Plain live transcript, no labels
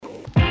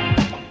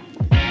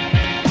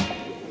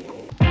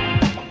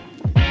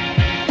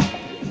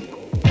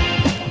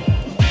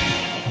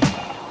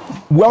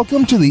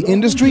Welcome to the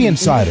Industry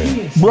Insider,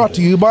 brought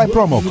to you by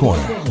Promo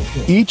Corner.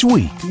 Each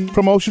week,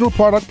 promotional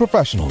product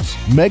professionals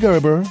Meg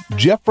Erber,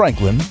 Jeff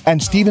Franklin,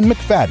 and Stephen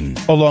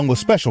McFadden, along with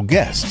special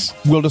guests,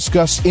 will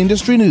discuss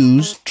industry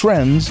news,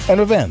 trends, and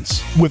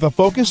events with a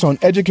focus on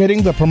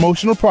educating the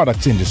promotional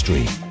products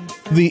industry.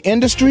 The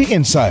Industry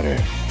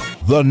Insider,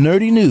 the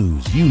nerdy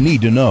news you need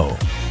to know.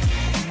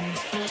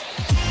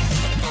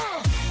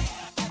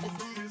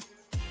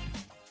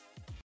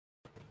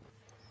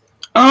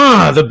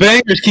 The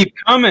bangers keep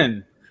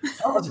coming.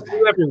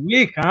 Every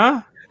week,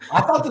 huh?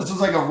 I thought this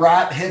was like a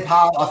rap, hip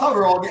hop. I thought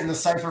we were all getting the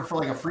cipher for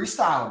like a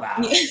freestyle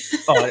battle.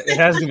 Oh, it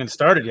hasn't even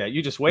started yet.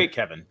 You just wait,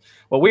 Kevin.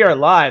 Well, we are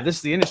live. This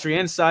is the Industry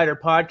Insider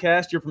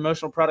podcast, your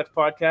promotional products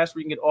podcast,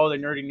 where you can get all the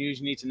nerdy news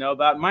you need to know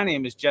about. My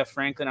name is Jeff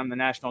Franklin. I'm the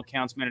National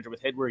Accounts Manager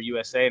with Headwear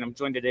USA, and I'm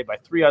joined today by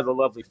three other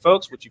lovely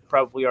folks, which you've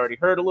probably already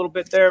heard a little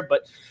bit there.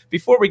 But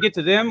before we get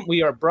to them,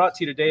 we are brought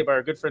to you today by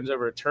our good friends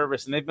over at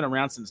Tervis, and they've been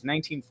around since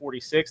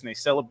 1946, and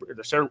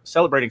they're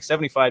celebrating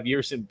 75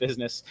 years in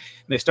business.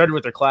 And they started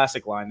with their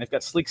classic line. They've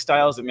got sleek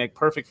styles that make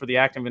perfect for the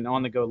active and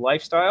on-the-go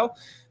lifestyle.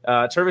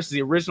 Tervis is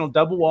the original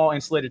double-wall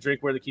insulated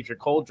drinkware that keeps your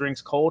cold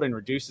drinks cold and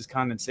reduces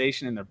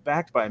condensation, and they're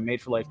backed by a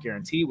made-for-life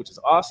guarantee, which is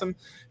awesome.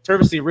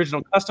 Tervis is the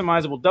original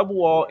customizable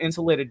double-wall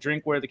insulated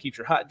drinkware that keeps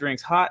your hot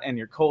drinks hot and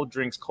your cold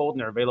drinks cold,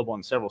 and they're available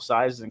in several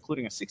sizes,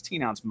 including a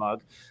 16-ounce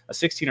mug, a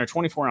 16 or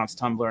 24-ounce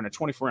tumbler, and a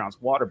 24-ounce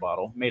water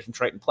bottle, made from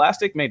Triton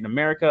plastic, made in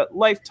America,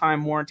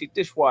 lifetime warranty,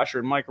 dishwasher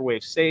and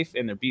microwave safe,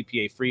 and they're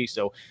BPA-free,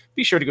 so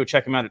be sure to go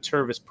check them out at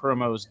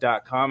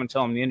tervispromos.com and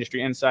tell them the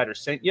Industry Insider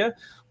sent you.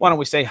 Why don't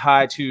we say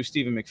hi to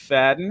Stephen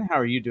McFadden? How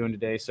are you doing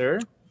today, sir?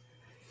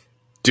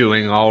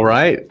 Doing all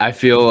right. I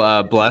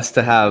feel blessed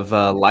to have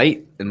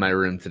light in my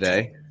room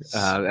today.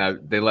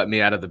 They let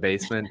me out of the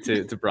basement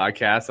to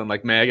broadcast. I'm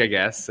like Meg, I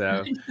guess.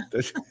 So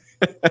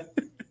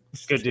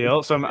good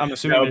deal. So I'm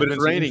assuming. No, but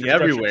it's raining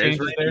everywhere. It's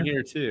raining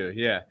here too.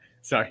 Yeah.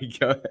 Sorry.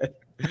 Go ahead.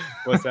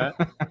 What's that?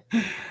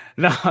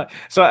 No.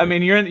 So I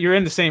mean, you're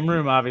in the same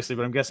room, obviously,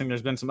 but I'm guessing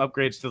there's been some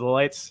upgrades to the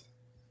lights.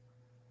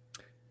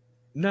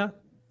 No.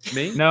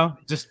 Me? No.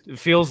 Just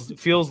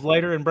feels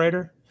lighter and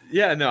brighter.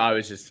 Yeah, no, I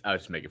was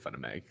just making fun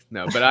of Meg.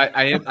 No, but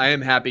I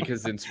am happy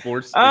because in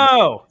sports.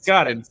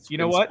 Got it. You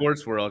know what?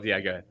 Sports world, yeah,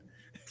 go ahead.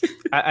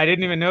 I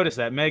didn't even notice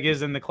that. Meg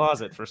is in the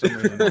closet for some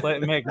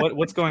reason. Meg,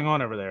 what's going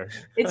on over there?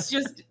 It's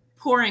just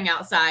pouring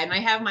outside, and I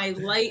have my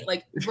light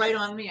like right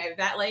on me. I have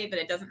that light, but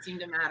it doesn't seem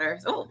to matter.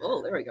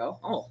 Oh, there we go.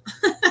 Oh.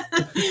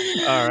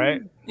 All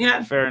right.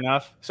 Yeah. Fair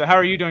enough. So, how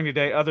are you doing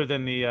today, other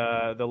than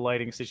the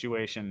lighting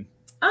situation?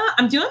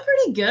 I'm doing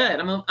pretty good.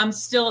 I'm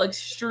still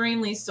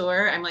extremely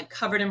sore. I'm like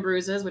covered in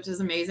bruises, which is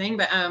amazing.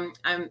 But I'm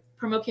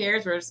Promo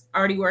Cares. We're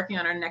already working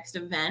on our next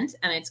event,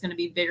 and it's going to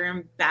be bigger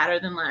and badder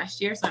than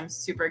last year. So I'm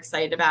super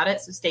excited about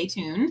it. So stay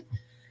tuned.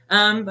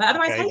 But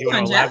otherwise, how you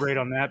doing, Jeff? Elaborate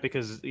on that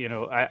because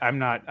I'm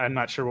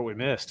not sure what we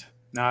missed.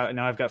 Now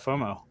I've got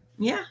FOMO.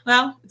 Yeah,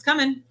 well, it's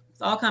coming.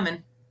 It's all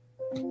coming.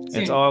 Soon.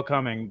 It's all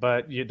coming,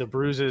 but the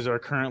bruises are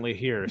currently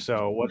here.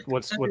 So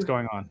what's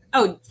going on?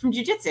 Oh, from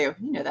jiu-jitsu.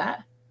 You know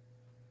that.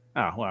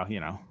 Oh, well,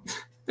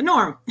 the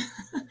norm.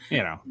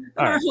 All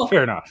right,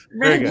 fair enough.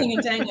 Very good.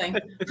 And dangling.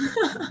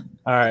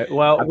 All right.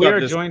 Well, we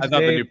are joined today. I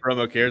thought the new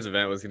Promo Cares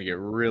event was going to get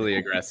really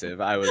aggressive.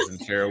 I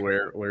wasn't sure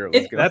where it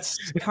was going. That's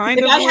kind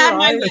of. I had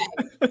my way.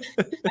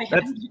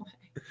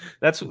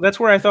 That's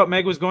where I thought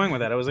Meg was going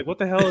with that. I was like, what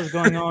the hell is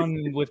going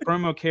on with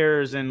Promo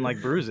Cares and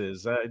like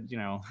bruises? We're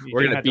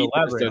going to beat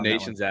those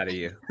donations out of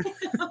you.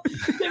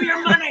 Give me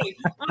your money.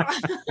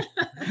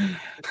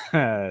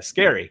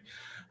 Scary.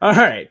 All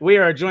right. We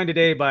are joined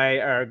today by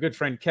our good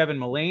friend Kevin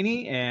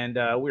Mullaney, and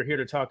we're here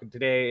to talk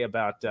today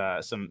about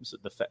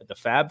the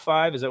Fab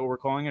Five. Is that what we're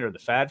calling it, or the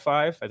Fad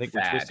Five? I think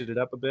we twisted it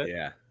up a bit.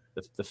 Yeah.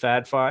 The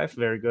Fad Five.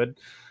 Very good.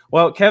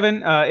 Well,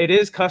 Kevin, it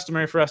is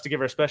customary for us to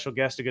give our special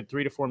guest a good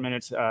 3 to 4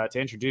 minutes to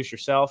introduce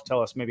yourself.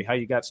 Tell us maybe how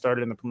you got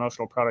started in the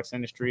promotional products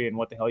industry and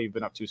what the hell you've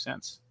been up to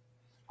since.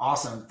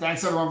 Awesome.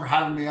 Thanks, everyone, for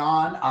having me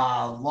on.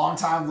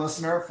 Long-time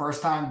listener,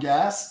 first-time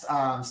guest.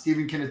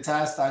 Stephen can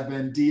attest. I've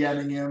been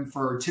DMing him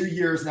for 2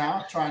 years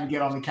now, trying to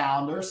get on the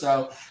calendar.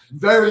 So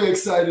very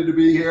excited to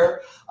be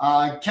here.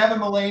 Kevin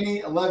Mullaney,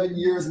 11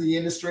 years in the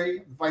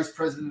industry, Vice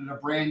President of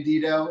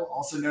Brandito,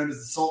 also known as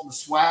the Sultan of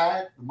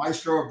Swag, the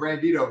Maestro of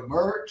Brandito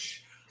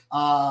merch,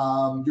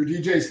 your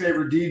DJ's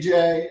favorite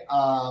DJ.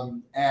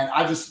 And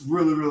I just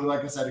really, really,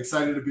 like I said,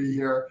 excited to be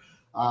here.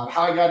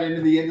 How I got into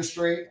the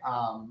industry,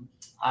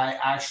 I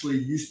actually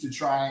used to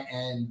try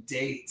and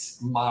date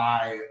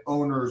my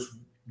owner's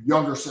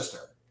younger sister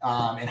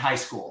in high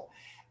school.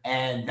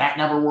 And that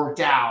never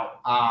worked out.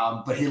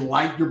 But he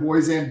liked your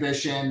boy's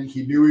ambition.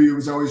 He knew he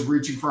was always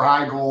reaching for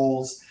high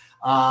goals.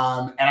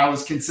 And I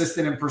was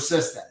consistent and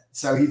persistent.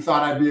 So he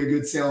thought I'd be a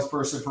good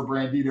salesperson for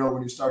Brandito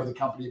when he started the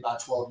company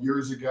about 12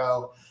 years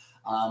ago.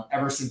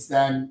 Ever since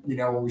then,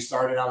 when we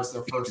started, I was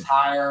their first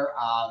hire.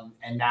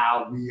 And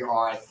now we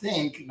are, I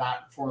think,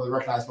 not formally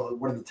recognized, but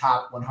one of the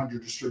top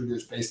 100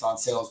 distributors based on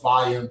sales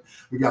volume.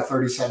 We've got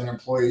 37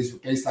 employees. We're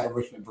based out of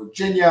Richmond,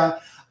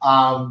 Virginia.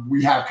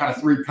 We have kind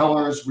of three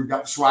pillars. We've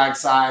got the swag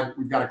side.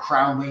 We've got a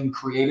Crownling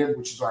Creative,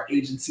 which is our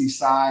agency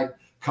side,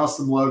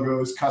 custom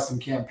logos, custom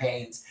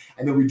campaigns.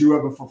 And then we do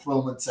have a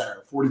fulfillment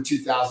center,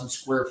 42,000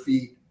 square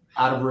feet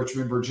out of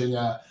Richmond,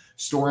 Virginia,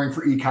 storing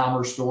for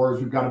e-commerce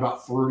stores. We've got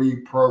about 30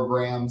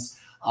 programs.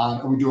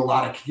 And we do a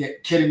lot of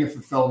kitting and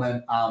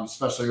fulfillment,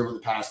 especially over the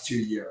past 2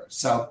 years.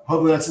 So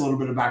hopefully that's a little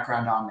bit of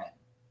background on me.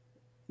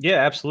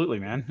 Yeah, absolutely,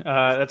 man.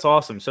 That's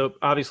awesome. So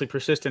obviously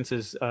persistence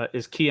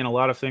is key in a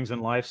lot of things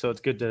in life. So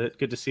it's good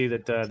to see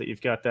that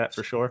you've got that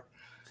for sure.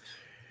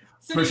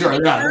 For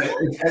sure, yeah.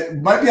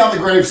 It might be on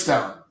the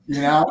gravestone, did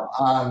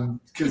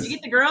you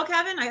get the girl,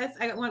 Kevin? We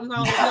all want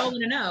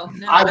to know.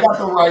 No, I got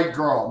the right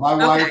girl. My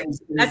wife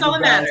is that's all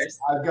that matters.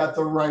 I've got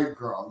the right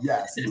girl.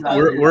 Yes.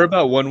 Exactly. We're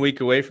about 1 week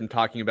away from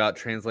talking about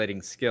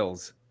translating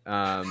skills.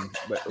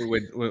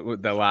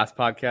 With the last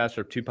podcast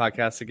or 2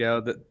 podcasts ago,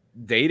 that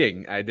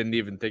dating, I didn't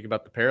even think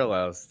about the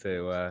parallels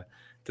to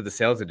the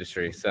sales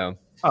industry. So,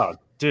 oh,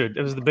 dude,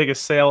 it was the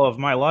biggest sale of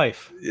my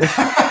life.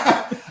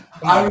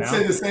 I would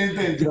say the same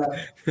thing,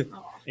 Jeff.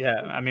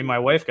 Yeah, I mean, my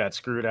wife got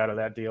screwed out of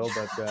that deal,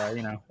 but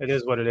it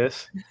is what it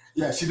is.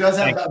 Yeah, she does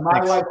have that.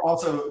 My wife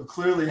also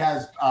clearly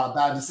has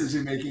bad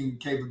decision-making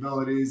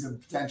capabilities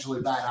and potentially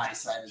bad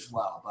eyesight as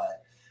well.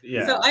 But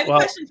yeah. So I have a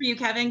question for you,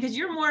 Kevin, because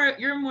you're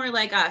more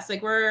like us.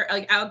 Like we're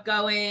like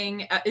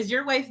outgoing. Is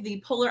your wife the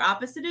polar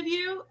opposite of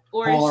you,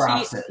 or polar is she?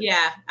 Opposite.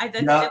 Yeah,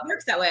 it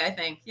works that way. I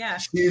think. Yeah.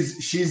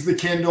 She's the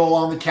Kindle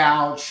on the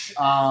couch,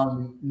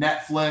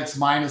 Netflix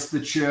minus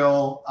the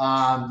chill.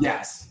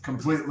 Yes,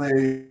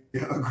 completely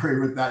agree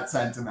with that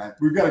sentiment.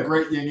 We've got a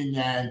great yin and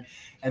yang.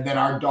 And then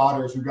our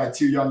daughters, we've got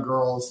 2 young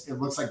girls.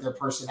 It looks like their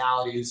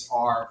personalities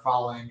are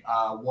following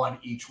one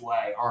each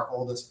way. Our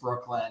oldest,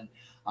 Brooklyn,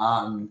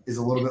 is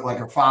a little bit like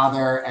her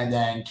father. And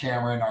then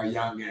Cameron, our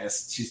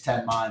youngest, she's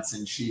 10 months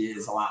and she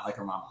is a lot like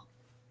her mama.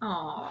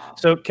 Aww.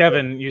 So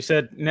Kevin, you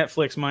said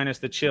Netflix minus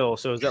the chill.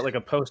 So is that like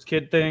a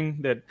post-kid thing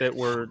that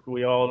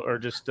we all are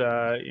just,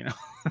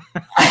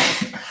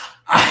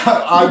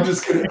 I'm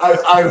just going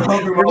to, I'm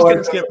hoping my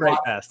wife skip right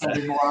past that.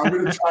 anymore. I'm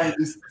going to try and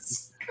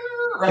just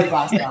right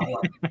past that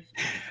one.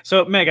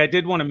 So Meg, I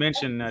did want to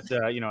mention that,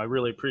 I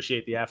really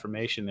appreciate the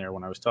affirmation there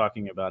when I was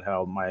talking about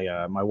how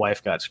my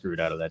wife got screwed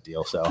out of that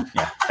deal. So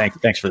yeah,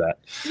 thanks for that.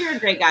 You're a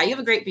great guy. You have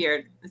a great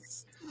beard.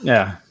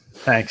 Yeah.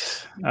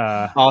 Thanks.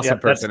 Awesome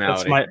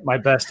personality. That's my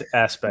best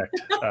aspect.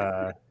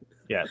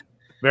 Yeah.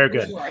 Very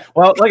good.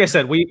 Well, like I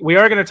said, we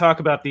are going to talk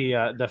about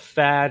the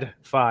Fad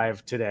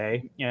 5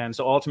 today, and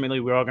so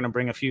ultimately we're all going to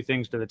bring a few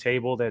things to the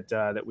table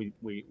that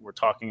we were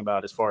talking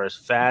about as far as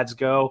fads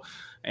go,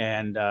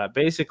 and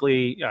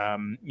basically,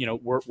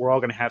 we're all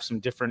going to have some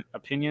different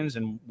opinions,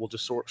 and we'll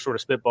just sort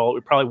of spitball. We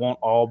probably won't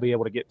all be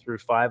able to get through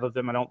 5 of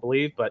them, I don't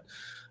believe, but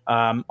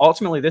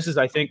ultimately, this is,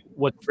 I think,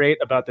 what's great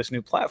about this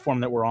new platform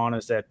that we're on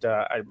is that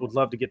I would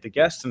love to get the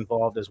guests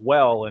involved as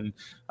well, and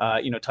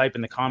type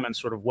in the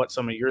comments sort of what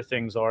some of your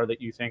things are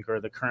that you think are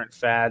the current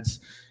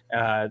fads,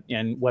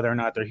 and whether or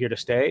not they're here to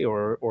stay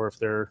or if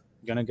they're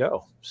going to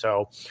go.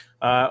 So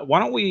why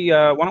don't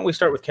we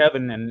start with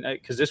Kevin, and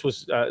because this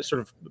was sort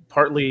of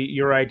partly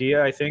your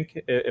idea, I think,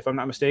 if I'm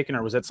not mistaken,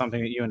 or was that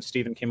something that you and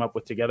Steven came up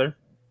with together?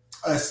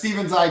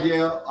 Steven's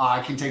idea,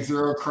 I can take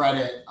 0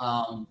 credit,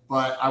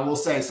 but I will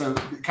say, so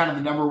kind of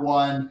the number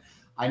one,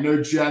 I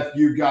know, Jeff,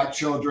 you've got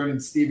children,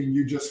 and Steven,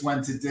 you just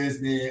went to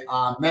Disney.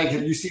 Meg,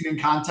 have you seen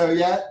Encanto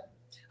yet?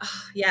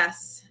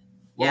 Yes.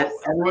 Well, yes.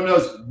 Everyone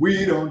knows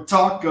we don't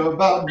talk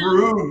about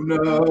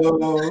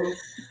Bruno.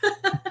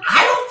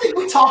 I don't think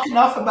we talk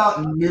enough about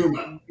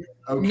Numo,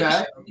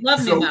 okay? Love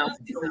Numo.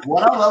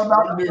 What I love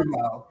about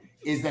Numo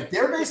is that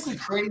they're basically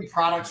creating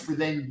products for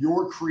then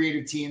your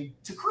creative team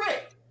to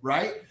create,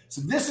 right?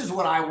 So this is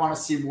what I want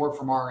to see more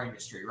from our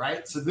industry,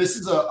 right? So this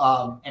is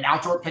an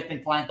outdoor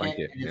picnic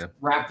blanket, and it's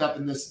wrapped up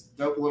in this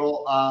dope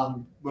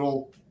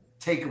little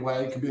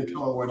takeaway. It could be a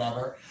pillow or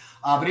whatever.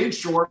 But in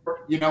short,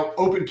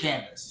 open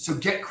canvas. So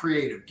get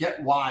creative,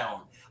 get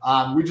wild.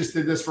 We just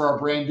did this for our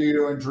Brand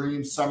New and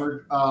Dreams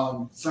summer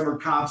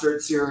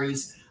concert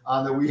series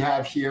that we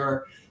have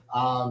here.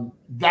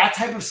 That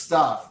type of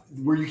stuff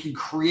where you can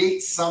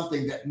create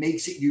something that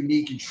makes it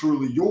unique and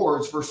truly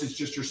yours versus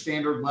just your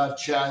standard left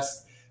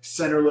chest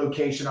center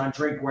location on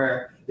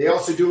drinkware. They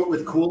also do it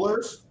with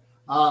coolers.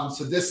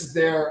 So this is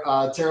their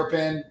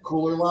Terrapin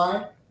cooler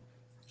line,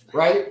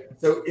 right?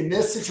 So in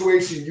this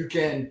situation, you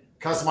can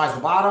customize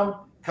the bottom,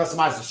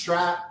 customize the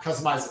strap,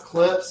 customize the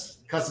clips,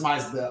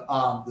 customize the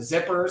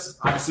zippers.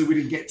 Obviously, we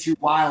didn't get too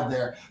wild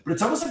there, but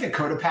it's almost like a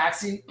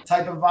Cotopaxi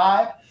type of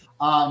vibe.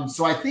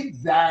 So I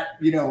think that,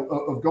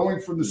 of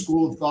going from the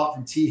school of thought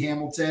from T.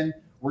 Hamilton,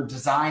 where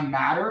design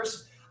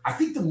matters, I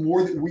think the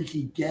more that we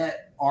can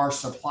get our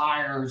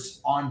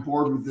suppliers on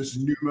board with this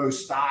Numo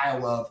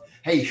style of,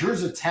 hey,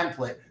 here's a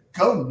template,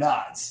 go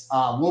nuts.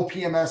 We'll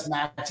PMS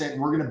match it,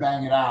 and we're going to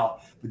bang it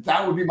out. But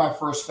that would be my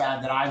first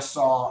fad that I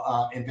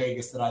saw in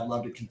Vegas that I'd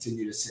love to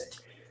continue to see.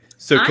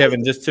 So,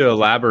 Kevin, just to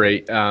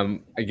elaborate, I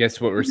guess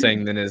what we're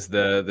saying then is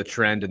the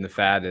trend and the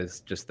fad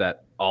is just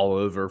that all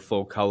over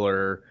full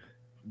color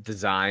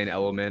design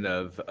element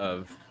of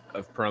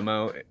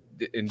promo.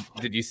 And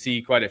did you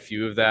see quite a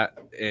few of that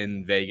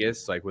in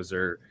Vegas? Like, was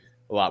there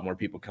a lot more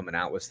people coming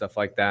out with stuff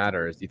like that,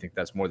 or do you think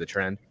that's more the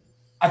trend?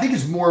 I think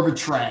it's more of a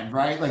trend,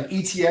 right? Like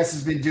ETS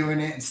has been doing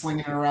it and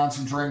slinging it around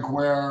some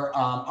drinkware.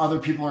 Other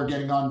people are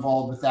getting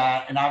involved with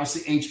that. And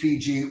obviously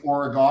HPG,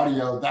 Org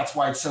Audio, that's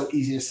why it's so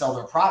easy to sell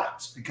their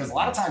products, because a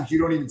lot of times you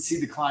don't even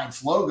see the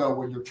client's logo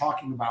when you're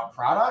talking about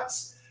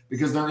products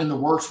because they're in the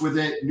works with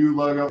it, new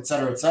logo, et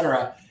cetera, et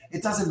cetera.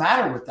 It doesn't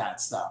matter with that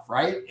stuff,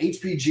 right?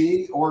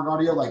 HPG, Org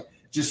Audio, like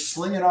just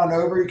sling it on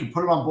over. You can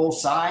put it on both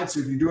sides.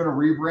 So if you're doing a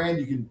rebrand,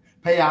 you can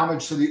pay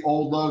homage to the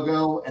old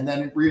logo and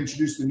then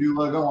reintroduce the new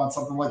logo on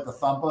something like the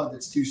Thumpa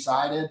that's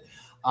two-sided.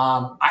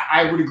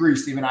 I would agree,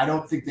 Stephen. I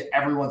don't think that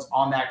everyone's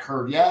on that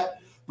curve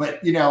yet.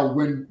 But, you know,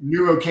 when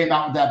Numo came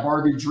out with that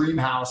Barbie Dream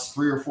House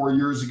 3 or 4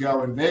 years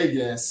ago in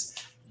Vegas,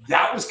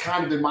 that was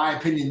kind of, in my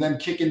opinion, them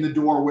kicking the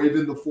door,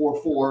 waving the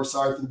 4-4.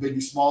 Sorry for the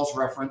Biggie Smalls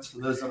reference for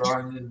those that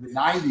aren't in the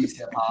 90s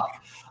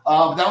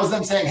hip-hop. That was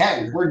them saying,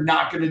 hey, we're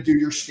not going to do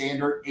your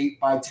standard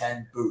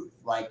 8x10 booth.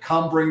 Like,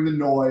 come bring the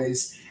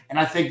noise. And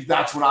I think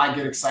that's what I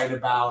get excited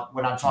about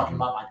when I'm talking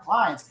about my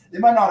clients. They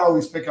might not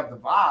always pick up the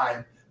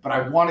vibe, but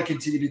I want to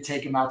continue to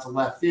take them out to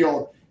left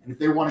field. And if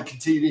they want to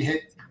continue to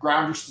hit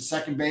grounders to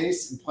second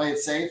base and play it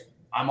safe,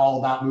 I'm all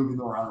about moving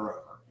the runner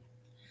over.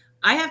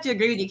 I have to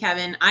agree with you,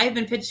 Kevin. I've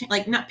been pitching,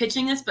 like not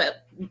pitching this,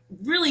 but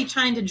really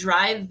trying to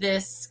drive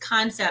this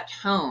concept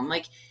home.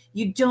 Like,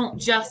 you don't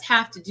just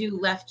have to do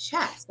left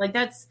chest. Like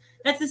that's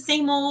the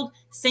same old.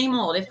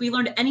 If we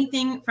learned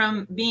anything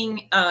from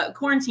being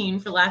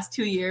quarantined for the last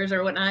 2 years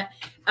or whatnot,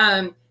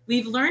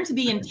 we've learned to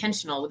be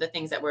intentional with the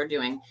things that we're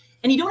doing.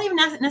 And you don't even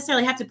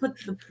necessarily have to put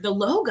the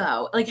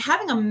logo, like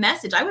having a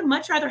message. I would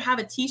much rather have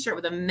a t-shirt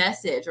with a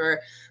message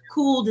or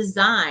cool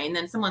design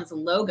than someone's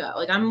logo.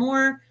 Like, I'm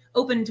more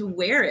open to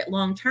wear it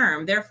long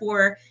term.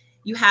 Therefore,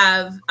 you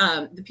have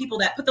the people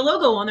that put the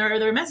logo on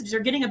their messages are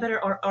getting a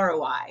better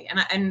ROI.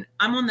 And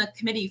I'm on the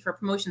committee for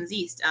Promotions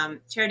East,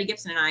 Charity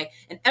Gibson and I,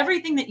 and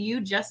everything that you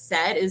just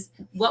said is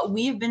what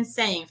we've been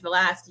saying for the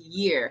last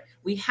year.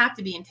 We have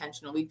to be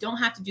intentional. We don't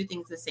have to do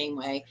things the same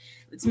way.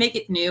 Let's make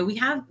it new. We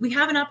have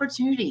an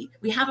opportunity.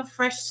 We have a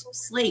fresh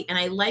slate. And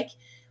I like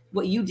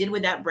what you did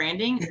with that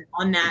branding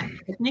on that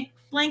picnic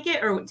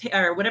blanket or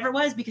whatever it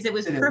was, because it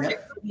was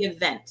perfect for the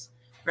event.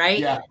 Right?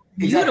 Yeah,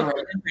 exactly. Beautiful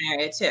different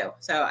area too.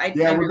 So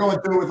we're going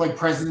through with like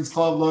President's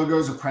Club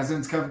logos or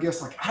President's Club gifts.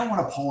 Like, I don't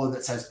want a polo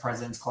that says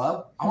President's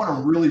Club. I want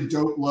a really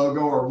dope logo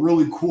or a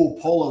really cool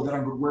polo that I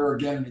would wear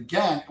again and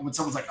again. And when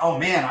someone's like, "Oh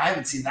man, I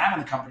haven't seen that in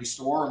the company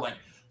store," or like,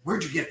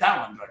 "Where'd you get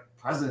that one?" Like,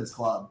 President's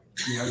Club.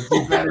 You know,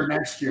 do better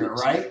next year,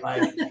 right?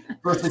 Like,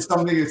 versus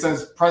something that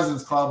says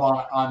President's Club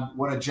on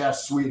one of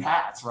Jeff's sweet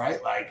hats,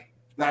 right? Like,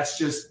 that's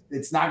just,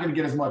 it's not going to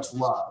get as much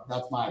love.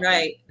 That's my right.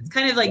 opinion. It's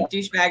kind of like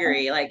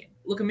douchebaggery. Like,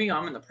 look at me,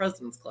 I'm in the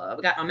President's Club.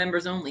 I got my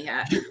members only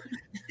hat.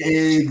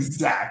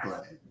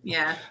 Exactly.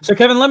 Yeah. So,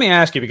 Kevin, let me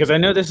ask you, because I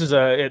know this is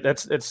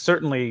it's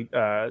certainly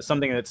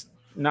something that's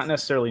not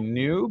necessarily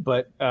new,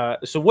 but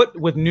so what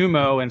with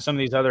Numo and some of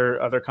these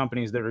other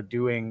companies that are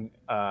doing,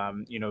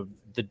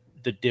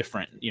 the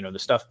different, the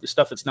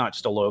stuff that's not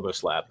just a logo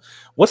slab.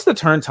 What's the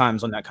turn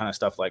times on that kind of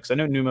stuff like? Because I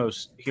know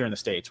Numo's here in the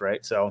States,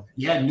 right? So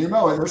yeah,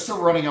 Numo, they're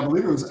still running. I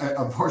believe it was,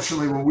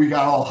 unfortunately, when we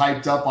got all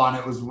hyped up on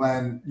it was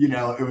when,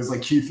 it was like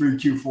Q3,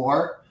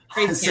 Q4.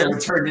 So it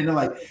turned into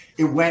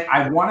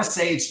I want to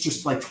say it's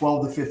just like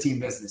 12 to 15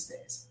 business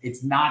days.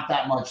 It's not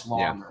that much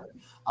longer.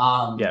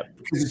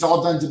 Because it's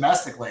all done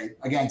domestically,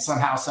 again,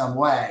 somehow, some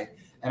way.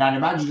 And I'd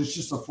imagine it's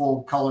just a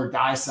full color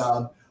dye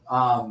sub.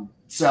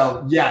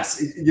 So yes,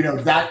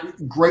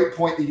 that great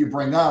point that you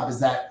bring up is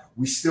that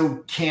we still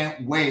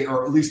can't wait,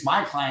 or at least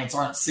my clients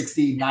aren't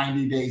 60,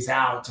 90 days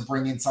out to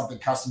bring in something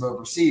custom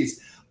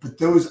overseas, but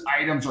those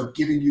items are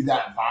giving you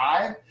that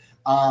vibe.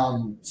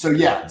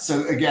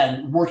 So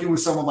again, working with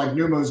someone like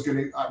Numo is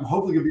I'm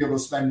hopefully going to be able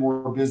to spend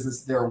more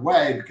business their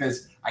way,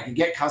 because I can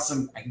get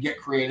custom, I can get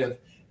creative,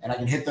 and I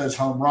can hit those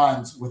home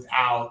runs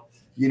without,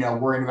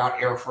 worrying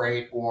about air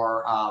freight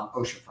or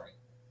ocean freight.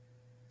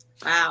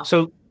 Wow.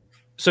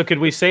 So could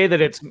we say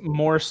that it's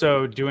more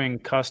so doing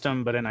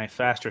custom, but in a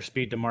faster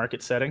speed to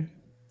market setting?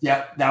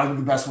 Yeah, that would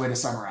be the best way to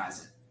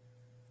summarize it.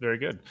 Very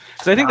good.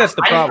 Because I think that's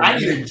the problem. I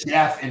need a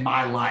Jeff in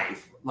my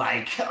life.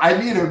 Like, I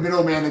need a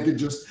middleman that could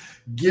just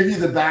give you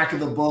the back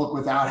of the book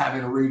without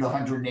having to read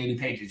 180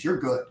 pages. You're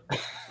good.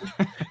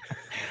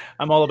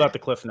 I'm all about the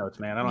Cliff Notes,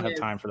 man. I don't have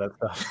time for that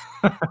stuff.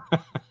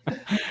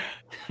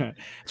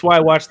 That's why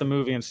I watch the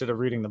movie instead of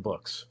reading the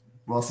books.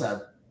 Well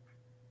said.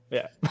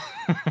 Yeah.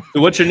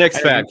 So what's your next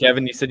fad,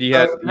 Kevin? You said you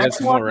had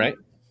some more, right?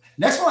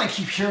 Next one I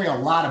keep hearing a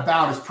lot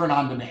about is print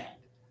on demand.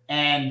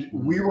 And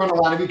we run a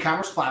lot of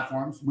e-commerce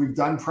platforms. We've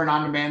done print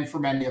on demand for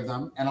many of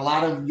them. And a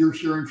lot of you're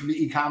hearing from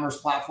the e-commerce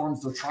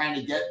platforms, they're trying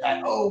to get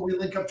that, we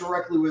link up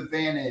directly with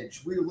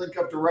Vantage. We link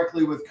up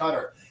directly with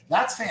Cutter.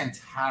 That's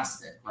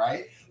fantastic,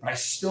 right? But I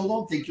still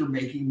don't think you're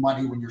making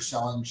money when you're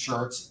selling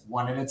shirts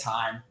one at a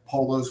time,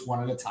 polos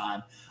one at a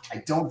time.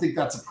 I don't think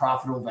that's a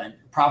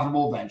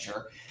profitable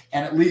venture.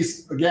 And at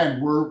least,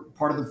 again, we're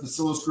part of the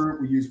Facilis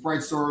group. We use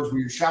Bright Stores. We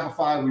use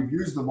Shopify. We've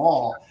used them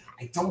all.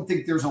 I don't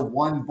think there's a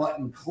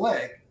one-button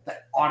click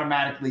that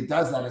automatically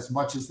does that as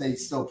much as they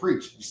still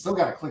preach. You still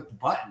got to click the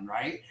button,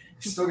 right?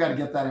 You still got to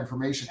get that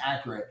information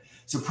accurate.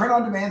 So print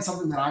on demand,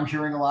 something that I'm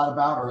hearing a lot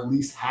about, or at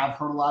least have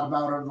heard a lot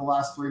about over the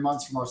last 3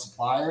 months from our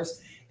suppliers.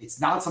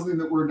 It's not something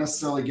that we're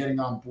necessarily getting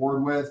on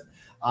board with.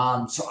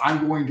 So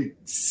I'm going to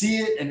see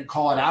it and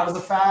call it out as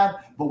a fad,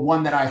 but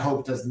one that I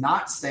hope does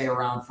not stay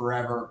around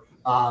forever.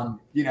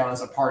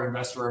 As a part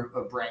investor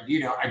of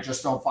Brandito, I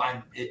just don't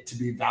find it to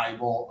be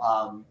valuable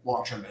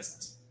long-term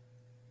business.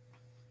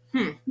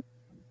 Go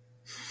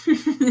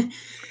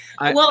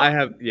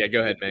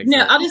ahead, Meg.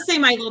 No, I'll just say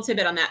my little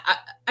tidbit on that.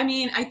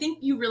 I think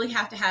you really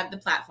have to have the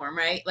platform,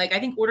 right? Like, I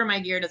think Order My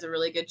Gear does a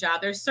really good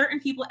job. There's certain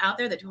people out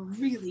there that do a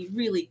really,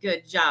 really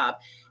good job.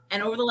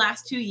 And over the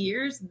last 2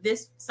 years,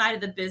 this side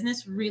of the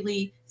business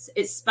really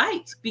is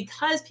spiked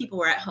because people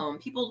were at home.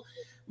 People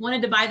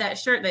wanted to buy that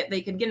shirt that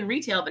they could get in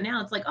retail, but now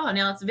it's like,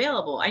 now it's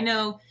available. I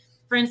know,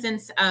 for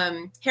instance,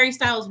 Harry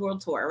Styles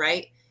World Tour,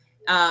 right?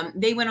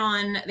 They went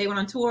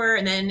on tour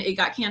and then it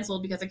got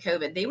canceled because of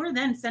COVID. They were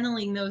then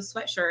sending those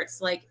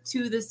sweatshirts like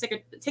to the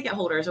ticket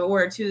holders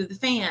or to the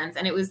fans.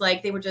 And it was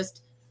like, they were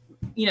just,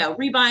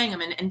 rebuying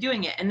them and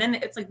doing it. And then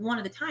it's like one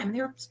at a time and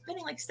they were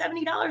spending like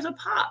 $70 a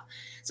pop.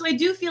 So I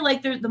do feel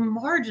like the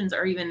margins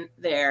are even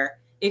there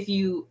if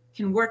you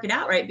can work it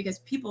out, right? Because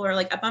people are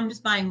like, if I'm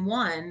just buying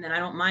one, then I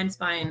don't mind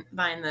spending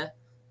the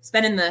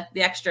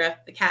extra,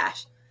 the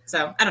cash.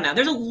 So I don't know.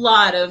 There's a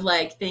lot of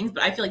things,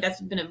 but I feel like that's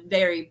been a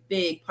very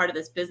big part of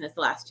this business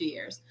the last 2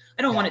 years.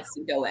 I don't want it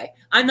to go away.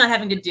 I'm not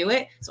having to do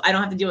it, so I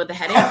don't have to deal with the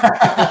headache.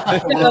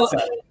 So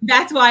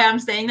that's why I'm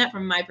saying that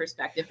from my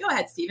perspective. Go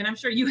ahead, Steven. I'm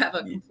sure you have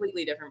a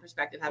completely different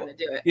perspective having to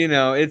do it.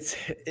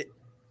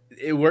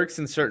 It works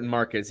in certain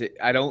markets.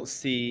 I don't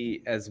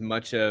see as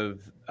much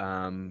of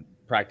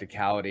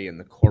practicality in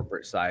the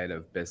corporate side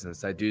of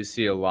business. I do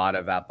see a lot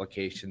of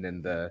application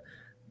in the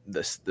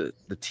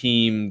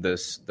team,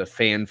 the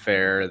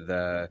fanfare,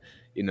 the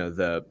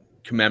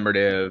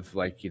commemorative,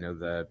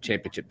 the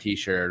championship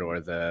T-shirt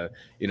or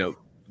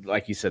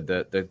like you said,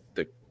 the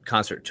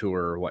concert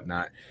tour or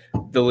whatnot.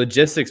 The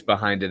logistics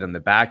behind it on the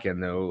back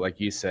end, though, like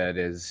you said,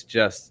 is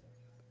just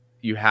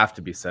you have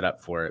to be set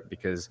up for it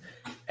because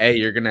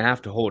you're going to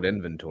have to hold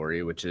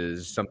inventory, which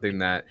is something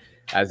that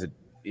as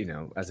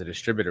a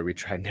distributor, we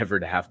try never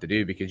to have to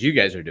do because you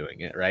guys are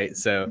doing it, right?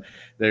 So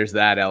there's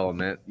that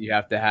element. You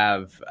have to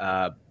have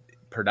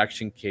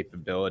production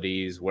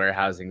capabilities,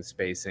 warehousing,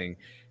 spacing,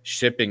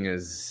 shipping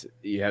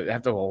you have to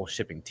have a whole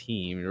shipping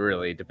team,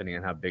 really, depending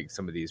on how big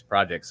some of these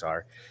projects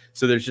are.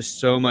 So there's just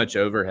so much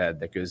overhead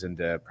that goes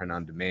into print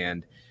on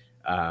demand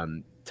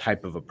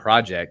type of a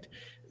project.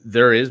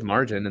 There is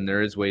margin and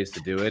there is ways to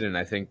do it. And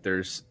I think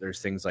there's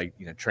things like,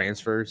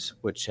 transfers,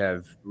 which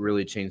have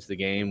really changed the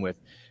game with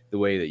the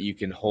way that you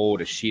can hold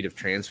a sheet of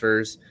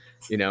transfers,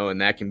 and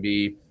that can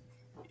be,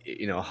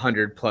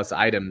 100 plus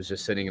items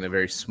just sitting in a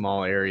very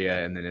small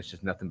area. And then it's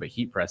just nothing but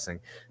heat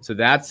pressing. So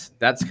that's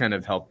kind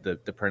of helped the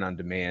print on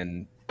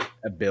demand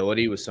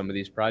ability with some of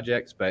these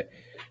projects, but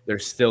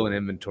there's still an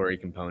inventory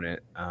component.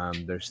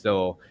 There's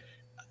still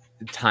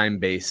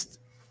time-based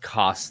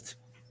cost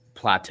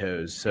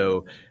plateaus.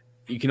 So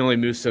you can only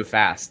move so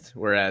fast.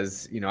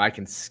 Whereas, I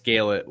can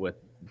scale it with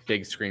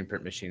big screen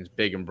print machines,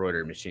 big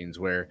embroidery machines,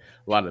 where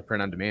a lot of the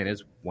print on demand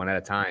is one at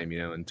a time,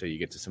 until you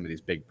get to some of these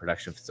big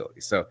production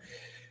facilities. So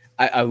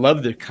I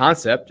love the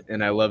concept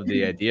and I love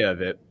the idea of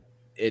it.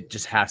 It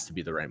just has to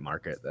be the right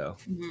market, though.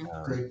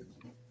 Great.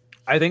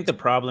 I think the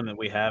problem that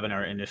we have in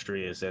our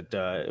industry is that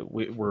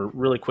we're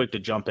really quick to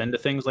jump into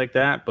things like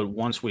that. But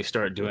once we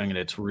start doing it,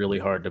 it's really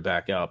hard to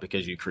back out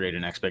because you create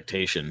an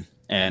expectation.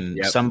 And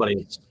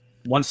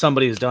once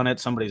somebody has done it,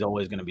 somebody's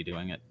always going to be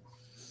doing it.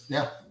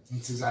 Yeah,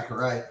 that's exactly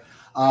right.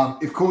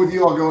 If cool with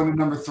you, I'll go into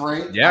number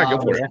 3. Yeah, go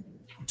for it.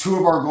 2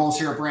 of our goals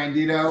here at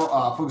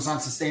Brandito, focus on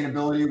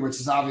sustainability, which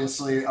is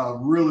obviously a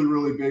really,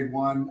 really big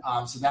one.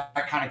 So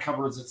that kind of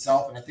covers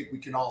itself. And I think we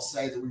can all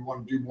say that we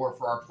want to do more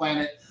for our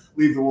planet,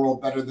 leave the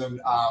world better than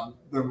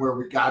where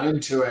we got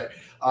into it.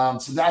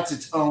 So that's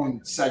its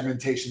own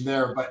segmentation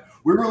there. But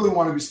we really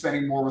want to be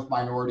spending more with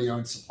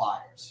minority-owned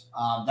suppliers.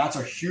 That's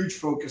a huge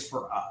focus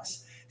for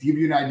us. To give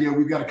you an idea,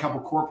 we've got a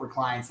couple corporate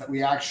clients that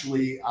we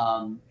actually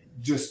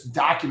just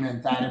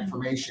document that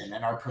information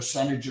and our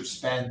percentage of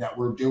spend that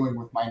we're doing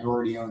with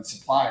minority-owned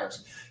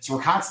suppliers. So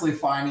we're constantly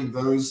finding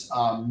those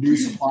new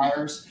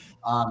suppliers,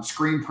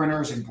 screen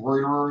printers,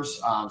 embroiderers,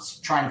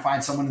 trying to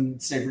find someone in,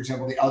 say, for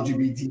example, the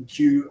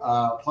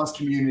LGBTQ plus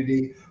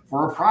community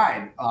for a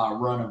Pride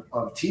run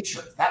of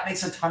T-shirts. That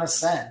makes a ton of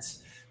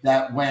sense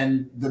that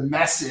when the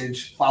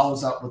message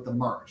follows up with the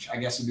merch, I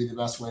guess would be the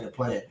best way to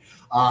put it.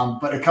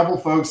 But a couple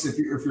of folks, if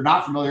you're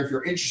not familiar, if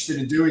you're interested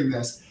in doing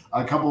this,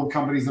 a couple of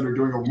companies that are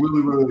doing a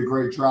really, really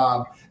great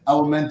job.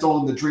 Elemental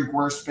in the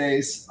drinkware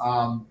space.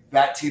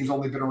 That team's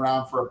only been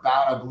around for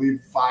about, I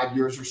believe, 5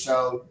 years or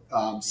so.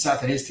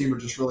 Seth and his team are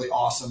just really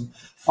awesome.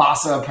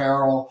 Fossa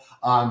Apparel,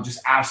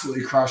 just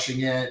absolutely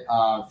crushing it.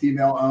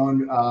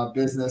 Female-owned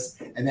business.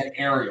 And then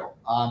Ariel.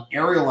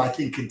 Ariel, I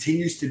think,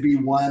 continues to be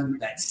one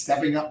that's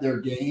stepping up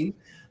their game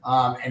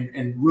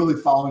and really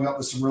following up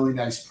with some really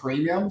nice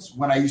premiums.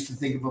 When I used to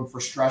think of them for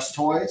stress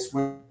toys,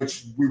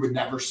 which we would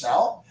never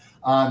sell.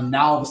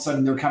 Now all of a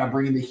sudden they're kind of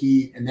bringing the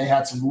heat, and they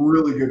had some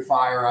really good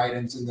fire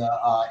items in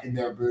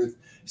their booth,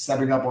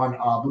 stepping up on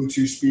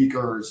Bluetooth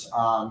speakers,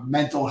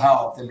 mental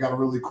health. They've got a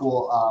really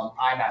cool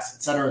IMAS,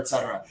 et cetera, et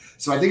cetera.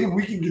 So I think if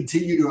we can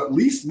continue to at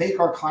least make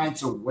our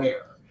clients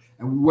aware,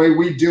 and the way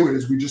we do it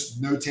is we just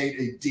notate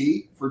a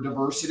D for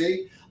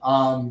diversity.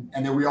 And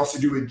then we also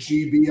do a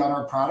GB on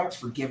our products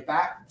for give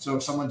back. So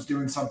if someone's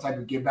doing some type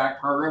of give back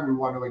program, we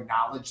want to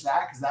acknowledge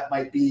that, because that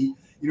might be,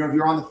 if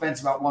you're on the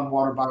fence about one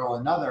water bottle or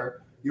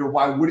another,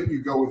 why wouldn't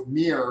you go with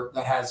Mir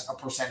that has a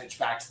percentage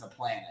back to the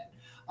planet?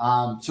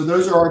 So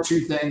those are our two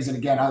things. And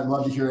again, I'd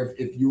love to hear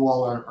if you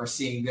all are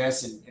seeing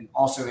this and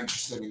also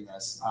interested in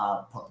this.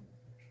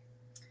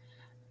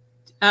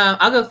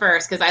 I'll go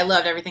first because I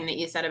loved everything that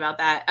you said about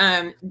that.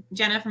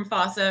 Jenna from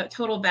Fossa,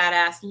 total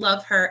badass.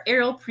 Love her.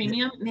 Ariel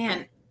Premium,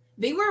 man,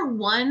 they were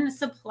one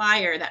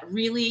supplier that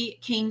really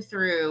came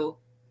through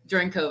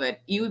during COVID.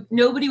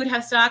 Nobody would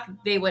have stock.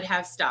 They would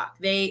have stock.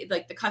 They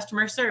like the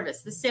customer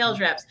service, the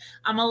sales reps.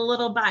 I'm a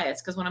little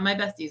biased because one of my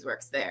besties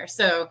works there.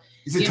 So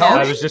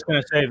I was just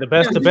going to say the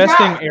best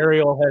thing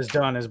Ariel has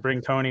done is bring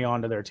Tony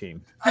onto their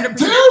team. Dude,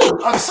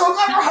 I'm so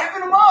glad we're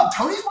hyping him up.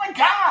 Tony's my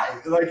guy.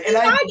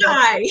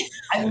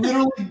 I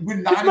literally would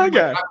not. My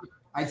guy.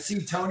 I'd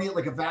see Tony at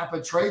like a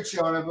VAPA trade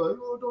show, and I'd be like,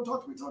 "Oh, don't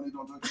talk to me, Tony.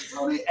 Don't talk to me,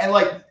 Tony." And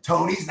like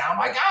Tony's now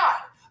my guy.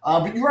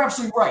 But you're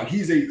absolutely right.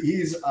 He's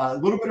a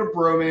little bit of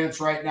bromance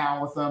right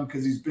now with them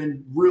because he's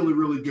been really,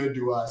 really good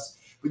to us.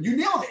 But you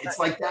nailed it. It's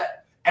like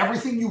that.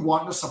 Everything you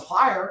want in a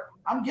supplier,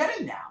 I'm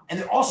getting now. And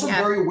they're also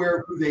very aware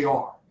of who they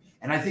are.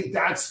 And I think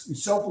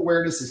that's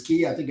self-awareness is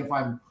key. I think if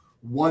I'm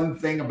one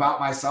thing about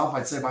myself,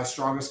 I'd say my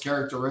strongest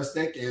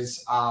characteristic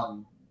is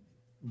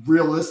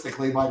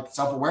realistically my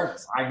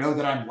self-awareness. I know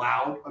that I'm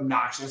loud,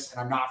 obnoxious, and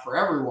I'm not for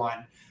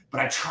everyone, but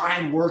I try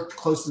and work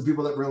close to the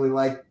people that really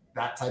like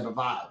that type of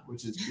vibe,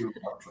 which is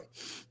beautiful.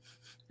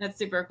 That's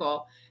super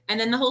cool. And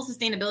then the whole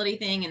sustainability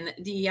thing and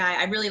the DEI,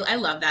 I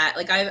love that.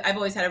 Like I've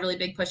always had a really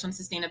big push on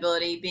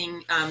sustainability,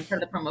 being part of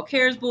the Promo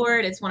Cares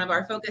board. It's one of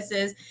our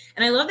focuses.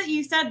 And I love that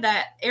you said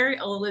that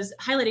Ariel was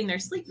highlighting their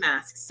sleep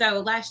masks. So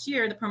last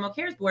year, the Promo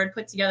Cares board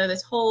put together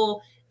this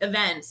whole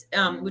event,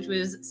 which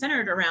was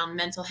centered around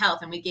mental health.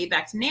 And we gave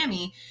back to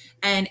NAMI,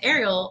 and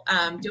Ariel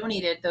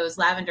donated those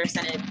lavender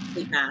scented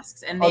sleep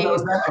masks, and they were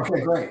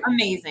great.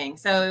 Amazing.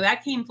 So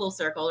that came full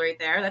circle right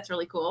there. That's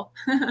really cool.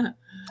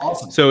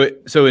 Awesome.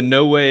 So in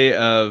no way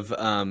of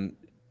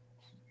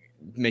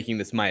making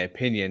this my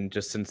opinion,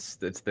 just since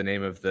it's the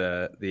name of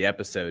the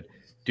episode,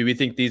 do we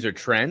think these are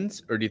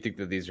trends, or do you think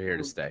that these are here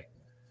to stay?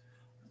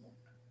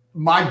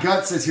 My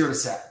gut says here to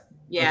stay.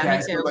 Yeah,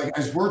 me too. So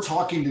as we're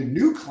talking to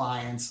new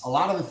clients, a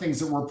lot of the things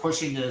that we're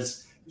pushing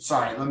is,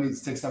 let me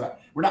take a step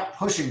back. We're not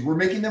pushing, we're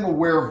making them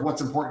aware of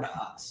what's important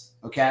to us.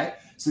 Okay.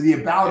 So the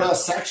About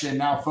Us section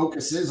now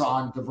focuses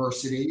on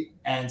diversity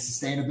and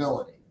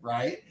sustainability,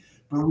 right?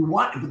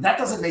 But that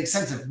doesn't make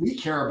sense if we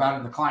care about it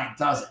and the client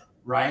doesn't,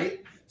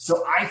 right?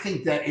 So I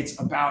think that it's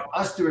about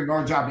us doing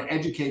our job to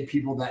educate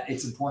people that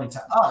it's important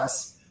to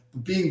us,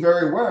 but being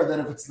very aware that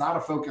if it's not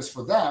a focus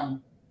for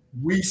them,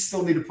 we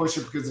still need to push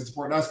it because it's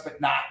important to us, but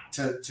not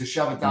to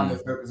shove it down their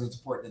throat because it's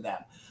important to them.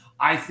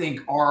 I think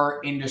our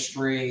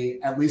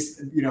industry, at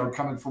least,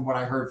 coming from what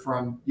I heard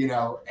from,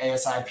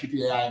 ASI,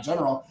 PPAI in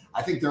general,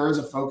 I think there is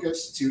a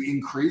focus to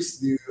increase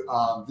the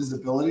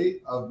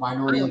visibility of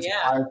minority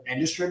suppliers and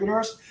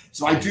distributors.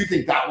 So I do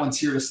think that one's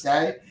here to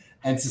stay.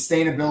 And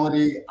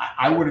sustainability,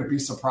 I wouldn't be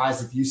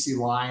surprised if you see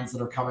lines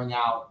that are coming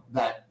out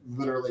that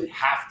literally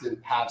have to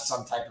have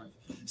some type of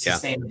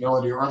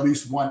sustainability, or at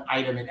least one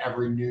item in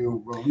every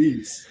new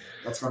release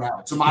that's going to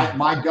happen. So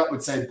my gut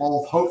would say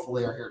both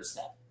hopefully are here to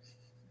stay.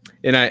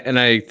 And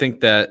I think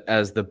that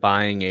as the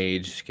buying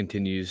age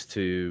continues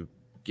to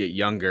get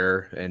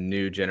younger and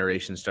new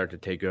generations start to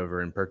take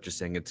over in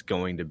purchasing, it's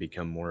going to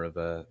become more of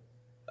a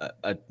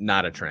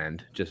not a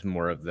trend, just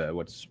more of the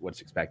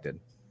what's expected.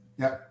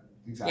 Yeah.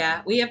 Exactly.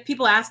 Yeah, we have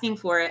people asking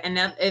for it, and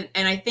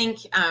I think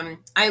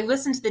I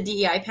listened to the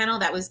DEI panel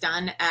that was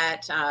done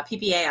at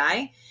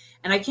PPAI,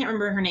 and I can't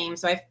remember her name,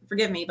 so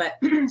forgive me, but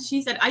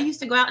she said I used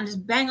to go out and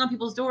just bang on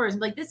people's doors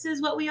and be like, "This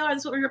is what we are,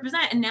 this is what we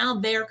represent," and now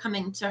they're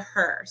coming to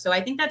her. So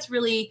I think that's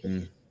really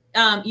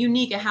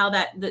unique at how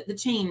that the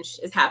change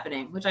is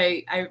happening, which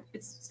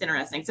it's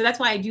interesting. So that's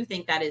why I do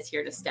think that is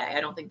here to stay.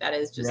 I don't think that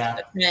is just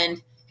a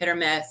trend, hit or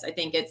miss. I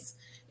think it's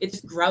it's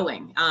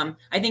growing.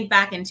 I think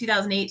back in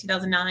 2008,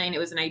 2009, it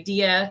was an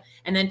idea,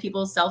 and then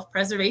people's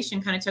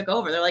self-preservation kind of took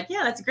over. They're like,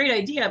 yeah, that's a great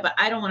idea, but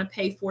I don't want to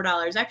pay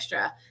 $4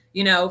 extra,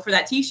 for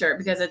that t-shirt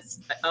because it's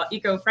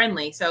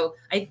eco-friendly. So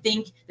I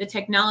think the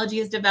technology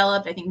has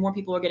developed. I think more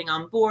people are getting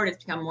on board.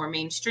 It's become more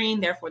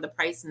mainstream. Therefore, the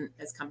price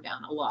has come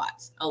down a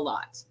lot.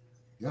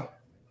 Yeah.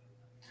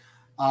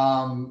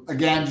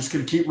 Again, just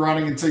going to keep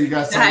running until you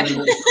guys tell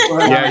me.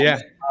 Yeah.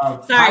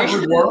 Sorry.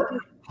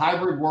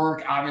 Hybrid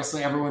work.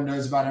 Obviously, everyone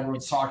knows about it.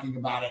 Everyone's talking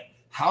about it.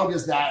 How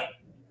does that?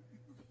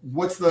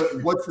 What's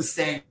the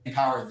staying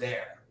power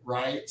there,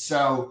 right?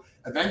 So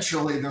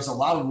eventually, there's a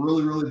lot of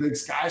really, really big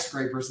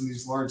skyscrapers in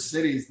these large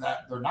cities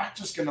that they're not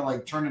just going to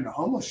like turn into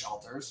homeless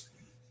shelters.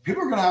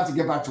 People are going to have to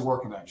get back to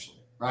work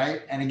eventually,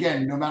 right? And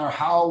again, no matter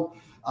how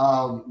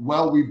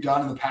well we've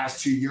done in the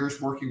past 2 years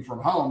working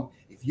from home,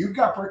 if you've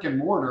got brick and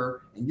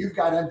mortar and you've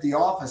got empty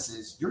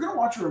offices, you're going to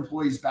want your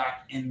employees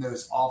back in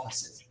those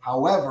offices.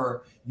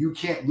 However, you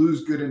can't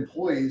lose good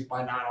employees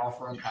by not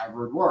offering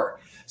hybrid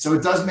work. So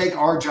it does make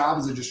our job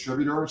as a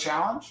distributor a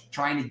challenge,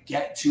 trying to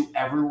get to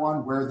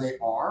everyone where they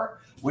are.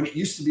 When it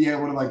used to be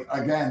able to, like,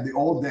 again, the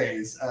old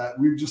days,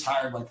 we've just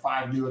hired like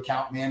 5 new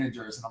account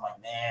managers. And I'm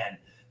like, man,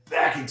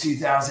 back in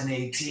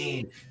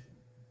 2018,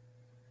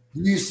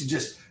 you used to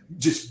just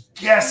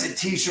guess at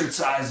t-shirt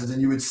sizes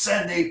and you would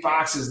send 8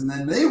 boxes and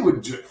then they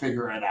would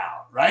figure it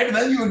out, right? And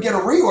then you would get a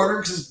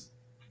reorder because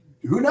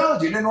who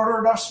knows, you didn't order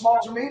enough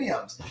smalls or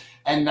mediums.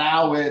 And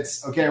now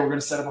it's, okay, we're going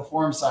to set up a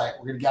form site.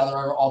 We're going to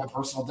gather all the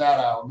personal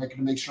data. We're going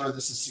to make sure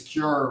this is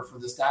secure for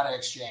this data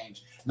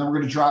exchange. And then we're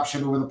going to drop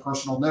ship it with a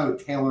personal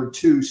note tailored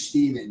to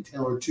Steven,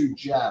 tailored to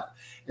Jeff,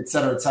 et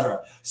cetera, et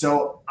cetera.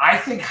 So I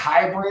think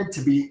hybrid,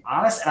 to be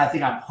honest, and I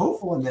think I'm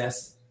hopeful in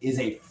this, is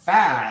a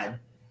fad.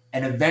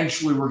 And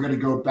eventually we're going to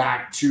go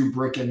back to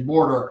brick and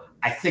mortar.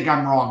 I think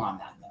I'm wrong on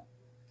that,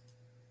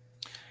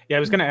 though. Yeah, I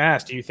was going to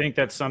ask, do you think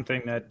that's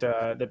something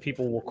that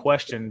people will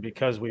question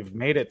because we've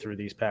made it through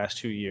these past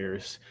 2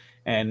 years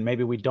and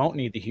maybe we don't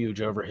need the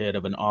huge overhead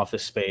of an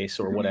office space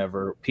or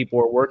whatever? People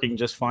are working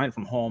just fine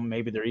from home.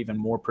 Maybe they're even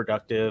more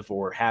productive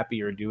or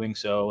happier doing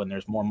so, and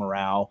there's more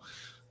morale.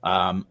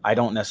 I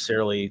don't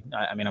necessarily,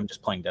 I'm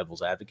just playing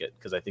devil's advocate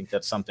because I think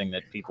that's something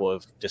that people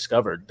have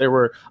discovered.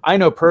 I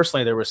know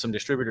personally, there were some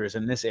distributors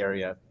in this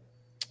area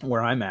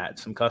where I'm at,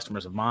 some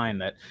customers of mine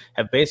that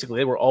have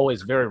they were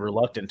always very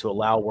reluctant to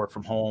allow work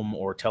from home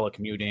or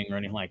telecommuting or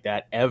anything like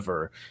that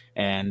ever.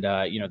 And,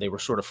 they were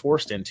sort of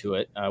forced into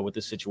it with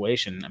this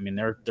situation. I mean,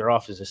 their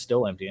office is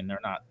still empty and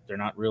they're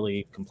not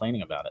really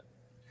complaining about it.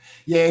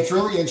 Yeah, it's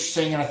really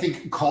interesting. And I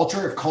think if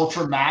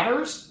culture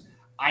matters,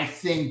 I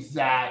think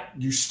that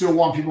you still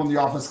want people in the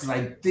office because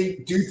I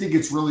do think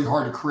it's really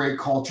hard to create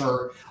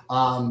culture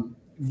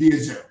via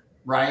Zoom,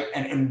 right?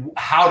 And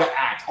how to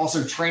act.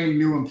 Also, training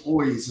new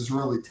employees is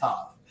really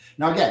tough.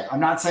 Now, again,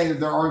 I'm not saying that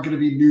there aren't going to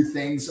be new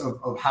things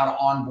of how to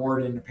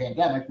onboard in the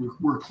pandemic.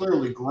 We're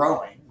clearly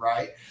growing,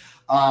 right?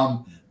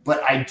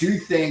 But I do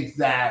think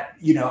that,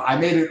 I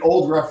made an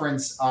old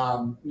reference,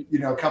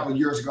 a couple of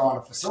years ago on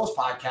a Facilis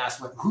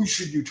podcast with who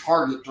should you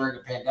target during a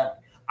pandemic?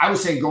 I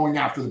was saying going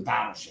after the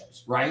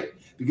battleships, right?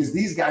 Because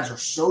these guys are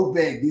so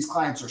big, these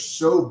clients are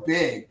so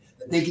big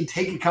that they can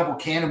take a couple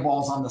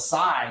cannonballs on the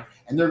side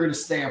and they're going to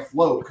stay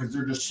afloat because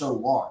they're just so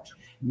large.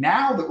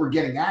 Now that we're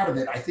getting out of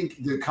it, I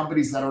think the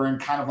companies that are in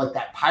kind of like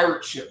that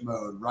pirate ship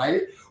mode,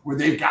 right? Where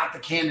they've got the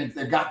cannons,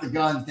 they've got the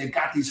guns, they've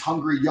got these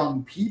hungry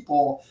young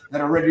people that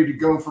are ready to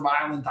go from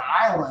island to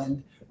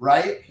island,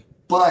 right?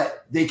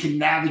 But they can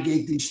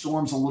navigate these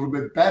storms a little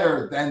bit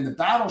better than the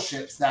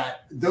battleships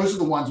those are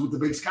the ones with the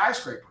big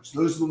skyscrapers.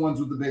 Those are the ones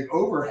with the big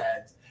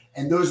overheads.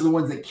 And those are the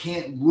ones that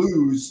can't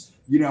lose,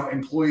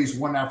 employees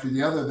one after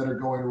the other that are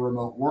going to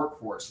remote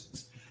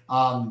workforces.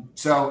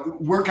 So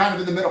we're kind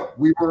of in the middle.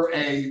 We were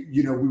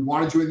we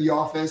wanted you in the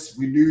office.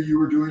 We knew you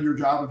were doing your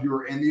job if you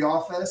were in the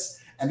office.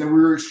 And then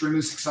we were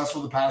extremely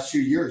successful the past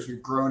 2 years.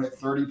 We've grown at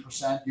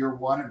 30% year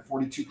one and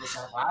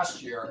 42%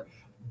 last year.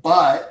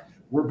 But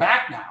we're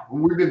back now.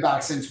 And we've been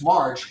back since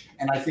March,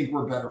 and I think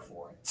we're better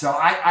for it. So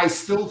I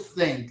still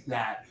think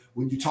that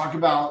when you talk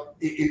about,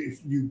 if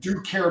you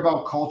do care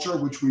about culture,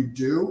 which we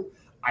do,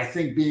 I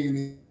think being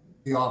in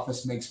the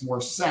office makes more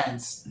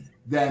sense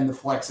than the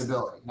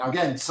flexibility. Now,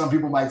 again, some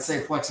people might say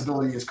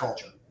flexibility is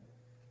culture.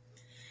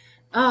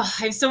 Oh,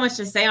 I have so much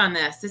to say on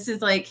this. This is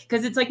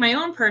because it's like my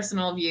own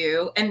personal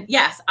view. And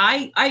yes,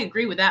 I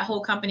agree with that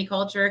whole company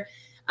culture.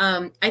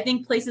 I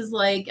think places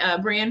like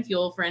Brand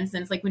Fuel, for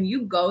instance, like when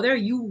you go there,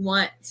 you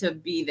want to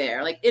be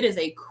there. Like it is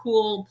a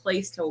cool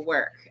place to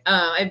work.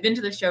 I've been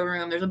to the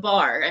showroom. There's a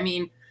bar.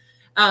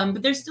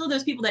 But there's still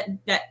those people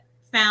that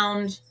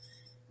found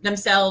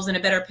themselves in a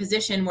better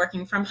position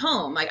working from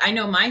home. Like I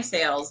know my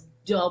sales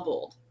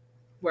doubled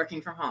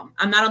working from home.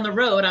 I'm not on the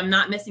road. I'm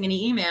not missing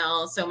any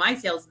emails. So my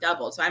sales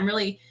doubled. So I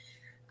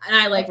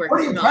like working.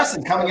 Pretty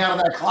impressive coming out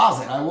of that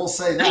closet. I will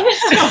say that.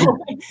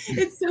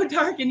 It's so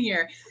dark in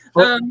here.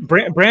 Well,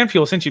 Brand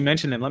Fuel, since you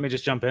mentioned them, let me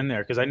just jump in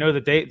there because I know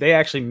that they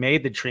actually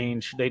made the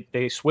change.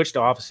 They switched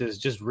offices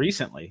just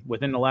recently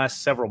within the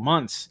last several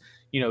months.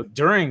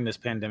 during this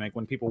pandemic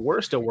when people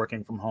were still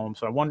working from home.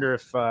 So I wonder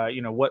if,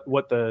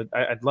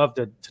 I'd love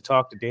to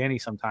talk to Danny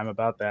sometime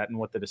about that and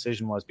what the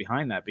decision was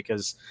behind that,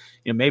 because,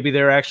 maybe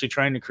they're actually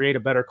trying to create a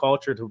better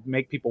culture to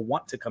make people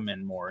want to come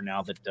in more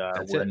now that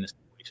we're in this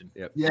situation.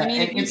 Yep. Yeah. I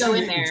mean, if you go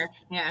in there,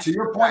 to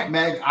your point,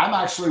 Meg, I'm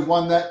actually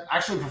one that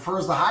actually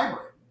prefers the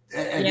hybrid.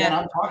 Again,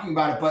 I'm talking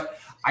about it, but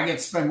I get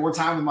to spend more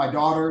time with my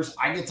daughters.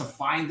 I get to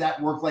find that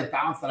work-life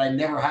balance that I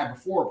never had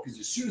before, because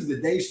as soon as the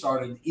day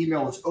started, the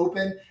email was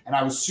open and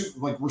I was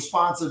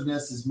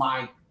responsiveness is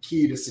my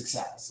key to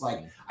success.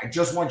 Like, I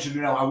just want you to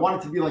know, I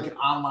want it to be like an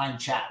online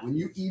chat. When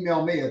you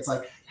email me, it's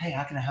like, hey,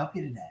 how can I help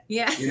you today?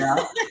 Yeah.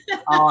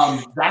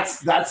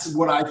 That's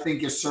what I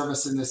think is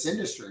service in this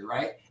industry,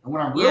 right? And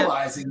what I'm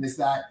realizing is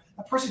that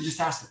person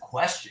just asked a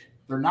question.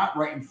 They're not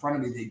right in front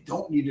of me. They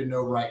don't need to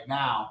know right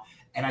now.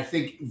 And I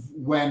think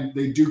when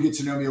they do get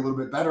to know me a little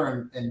bit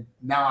better, and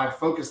now I've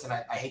focused, and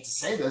I hate to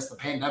say this, the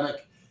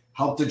pandemic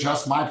helped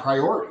adjust my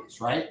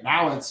priorities, right?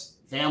 Now it's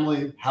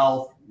family,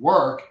 health,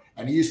 work,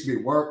 and it used to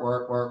be work.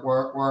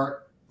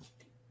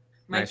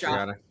 Mic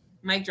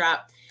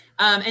drop.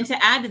 And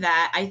to add to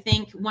that, I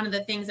think one of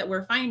the things that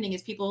we're finding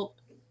is people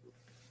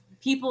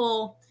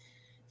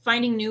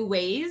finding new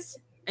ways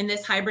in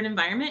this hybrid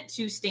environment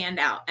to stand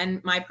out.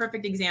 And my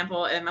perfect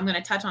example, and I'm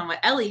going to touch on what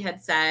Ellie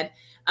had said,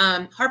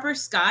 Harper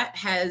Scott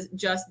has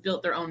just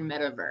built their own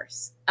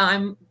metaverse.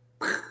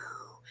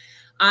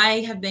 I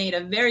have made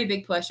a very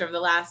big push over the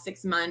last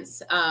 6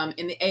 months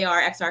in the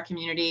AR XR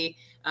community.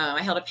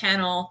 I held a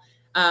panel.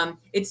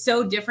 It's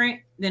so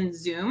different than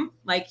Zoom.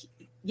 Like,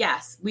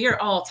 yes, we are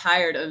all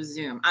tired of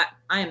Zoom.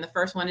 I am the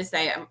first one to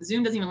say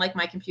Zoom doesn't even like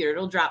my computer.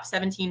 It'll drop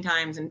 17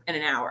 times in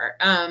an hour.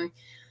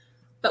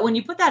 But when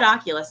you put that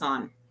Oculus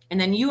on, and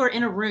then you are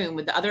in a room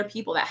with the other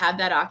people that have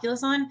that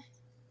Oculus on,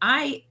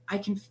 I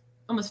can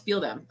almost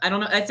feel them. I don't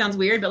know. That sounds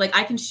weird, but like,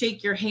 I can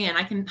shake your hand.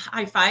 I can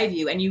high five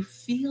you and you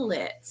feel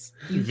it.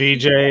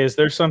 Is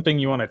there something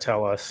you want to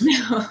tell us?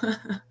 No.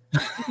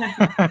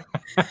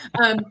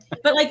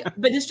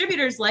 But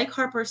distributors like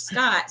Harper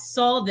Scott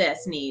saw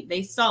this need.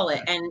 They saw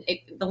it. And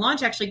the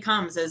launch actually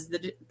comes as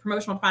the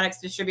promotional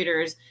products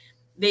distributors,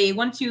 they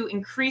want to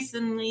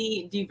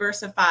increasingly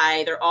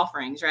diversify their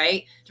offerings,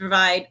 right? To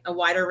provide a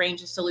wider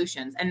range of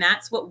solutions. And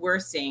that's what we're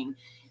seeing.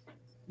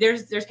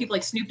 There's people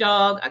like Snoop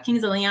Dogg,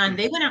 Kings of Leon.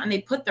 They went out and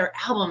they put their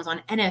albums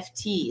on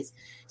NFTs.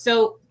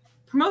 So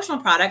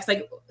promotional products,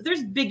 like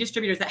there's big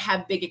distributors that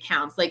have big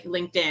accounts like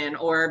LinkedIn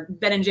or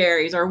Ben &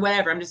 Jerry's or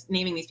whatever. I'm just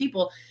naming these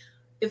people.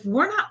 If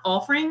we're not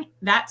offering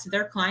that to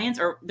their clients,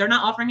 or they're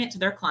not offering it to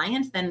their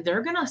clients, then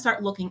they're going to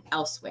start looking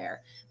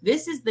elsewhere.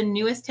 This is the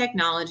newest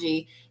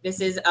technology.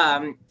 This is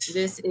a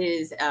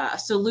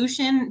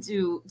solution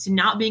to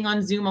not being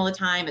on Zoom all the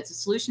time. It's a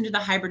solution to the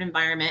hybrid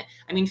environment.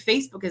 I mean,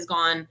 Facebook has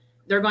gone,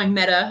 they're going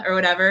meta or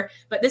whatever,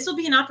 but this will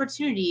be an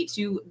opportunity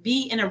to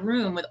be in a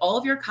room with all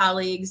of your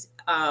colleagues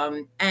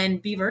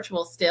and be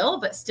virtual still,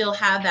 but still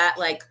have that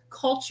like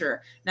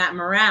culture, that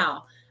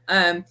morale.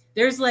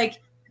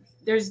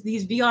 There's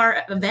these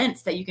VR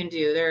events that you can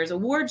do. There's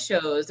award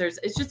shows.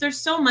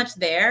 There's so much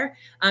there.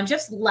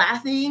 Jeff's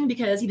laughing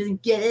because he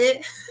doesn't get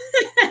it.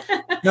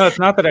 No, it's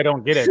not that I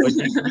don't get it, but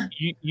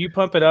you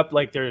pump it up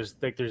like there's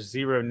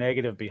zero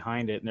negative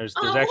behind it, and there's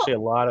actually a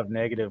lot of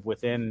negative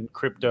within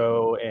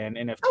crypto and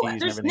NFTs.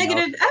 There's and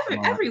everything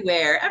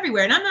negative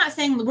everywhere. And I'm not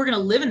saying we're going to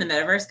live in the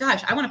metaverse.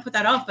 Gosh, I want to put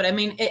that off, but I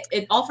mean,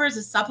 it offers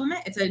a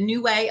supplement. It's a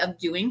new way of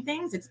doing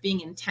things. It's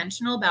being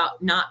intentional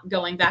about not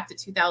going back to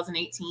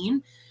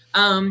 2018.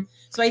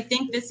 So I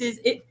think this is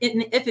it.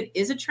 If it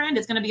is a trend,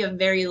 it's going to be a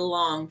very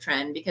long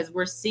trend, because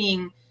we're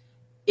seeing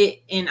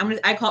it in,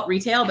 I call it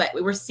retail, but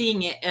we're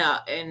seeing it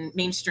in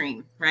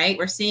mainstream, right?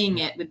 We're seeing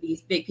it with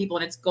these big people,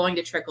 and it's going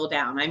to trickle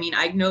down. I mean,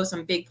 I know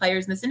some big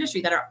players in this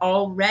industry that are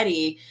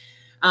already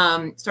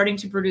starting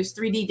to produce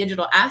 3D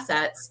digital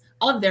assets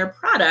of their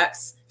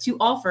products to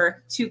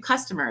offer to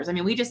customers. I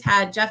mean, we just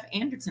had Jeff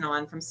Anderson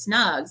on from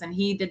Snugs, and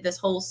he did this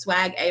whole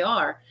swag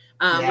AR.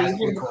 Where you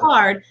hold the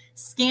card,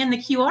 scan the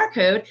QR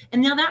code,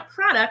 and now that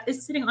product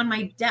is sitting on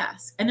my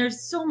desk. And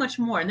there's so much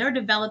more, and they're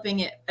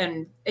developing it,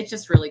 and it's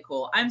just really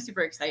cool. I'm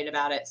super excited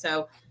about it.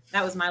 So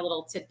that was my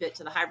little tidbit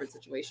to the hybrid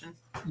situation.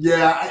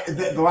 Yeah,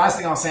 the last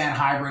thing I'll say on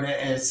hybrid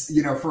is,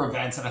 for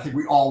events, and I think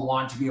we all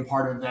want to be a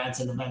part of events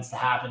and events to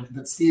happen.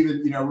 But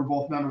Steven, we're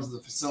both members of the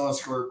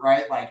Facilis group,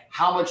 right? Like,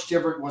 how much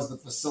different was the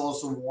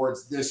Facilis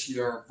Awards this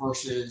year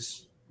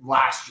versus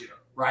last year,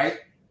 right?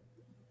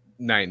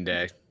 Night and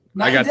day.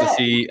 I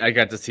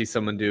got to see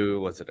someone do,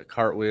 was it a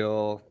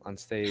cartwheel on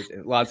stage,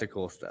 and lots of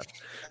cool stuff.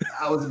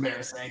 That was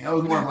embarrassing. That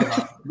was more like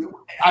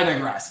I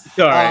digress.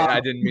 Sorry,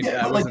 I didn't mean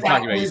that. I wasn't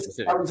talking about you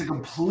specifically. That was a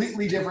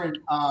completely different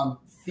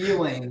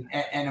feeling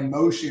and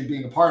emotion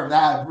being a part of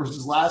that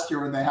versus last year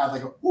when they had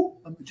like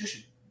a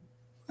magician.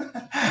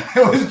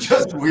 It was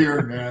just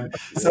weird, man.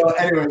 So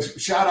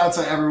anyways, shout out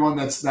to everyone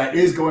that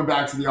is going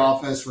back to the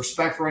office.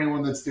 Respect for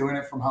anyone that's doing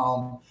it from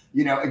home.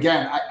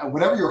 Again,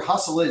 whatever your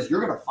hustle is,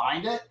 you're going to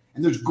find it.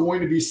 And there's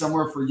going to be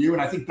somewhere for you.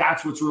 And I think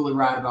that's what's really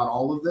rad about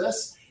all of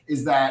this,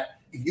 is that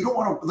if you don't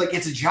want to, like,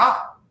 it's a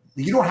job.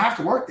 You don't have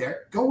to work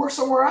there. Go work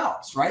somewhere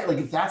else, right? Like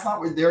if that's not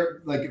what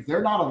if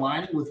they're not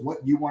aligning with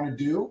what you want to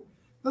do,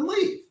 then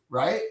leave,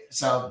 right?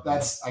 So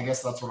I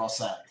guess that's what I'll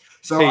say.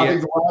 So hey, I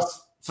think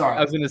sorry.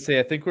 I was going to say,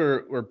 I think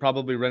we're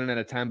probably running out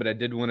of time, but I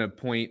did want to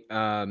point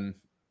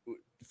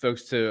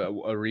folks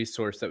to a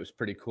resource that was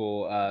pretty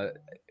cool.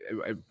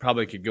 I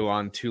probably could go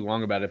on too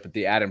long about it, but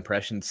the ad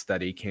impression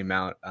study came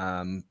out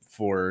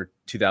for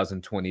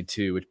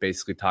 2022, which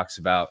basically talks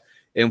about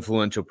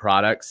influential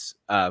products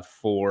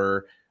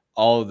for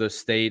all of the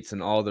states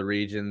and all the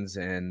regions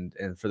and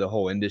for the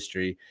whole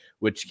industry,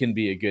 which can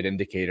be a good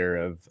indicator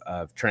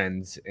of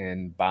trends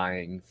in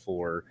buying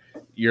for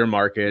your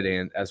market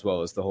and as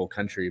well as the whole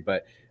country.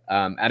 But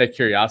out of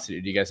curiosity,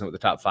 do you guys know what the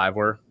top 5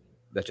 were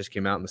that just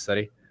came out in the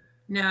study?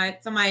 No,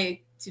 it's on my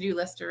to-do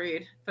list to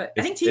read, but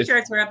I think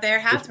t-shirts were up there.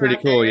 Hats were pretty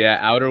up cool. there.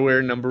 Yeah.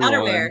 Outerwear, number 1.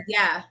 Outerwear.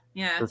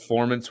 Yeah.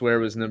 Performance wear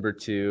was number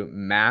 2.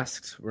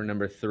 Masks were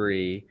number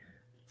 3.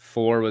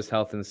 4 was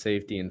health and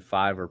safety, and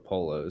 5 are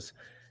polos.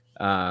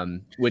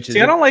 Which is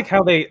I don't like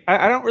how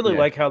I don't really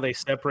like how they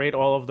separate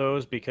all of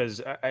those,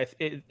 because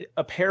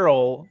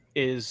apparel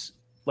is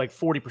like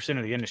 40%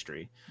 of the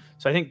industry.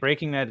 So I think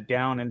breaking that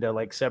down into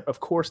like of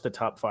course the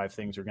top 5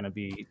 things are going to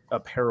be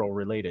apparel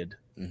related.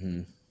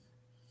 Mm-hmm.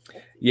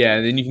 Yeah,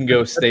 and then you can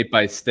go state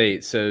by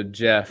state. So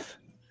Jeff,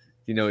 do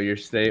you know what your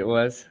state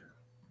was?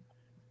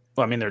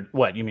 Well, I mean,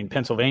 you mean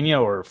Pennsylvania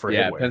or for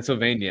headwear?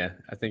 Pennsylvania.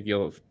 I think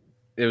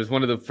it was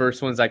one of the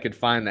first ones I could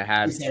find that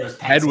had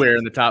headwear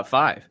in the top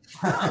 5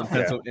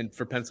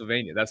 for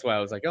Pennsylvania. That's why I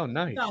was like, oh,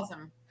 nice. That's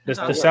awesome.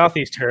 The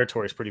Southeast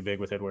Territory is pretty big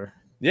with headwear.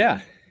 Yeah,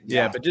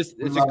 but it's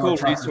a cool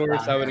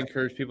resource. I would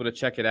encourage people to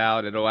check it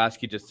out. It'll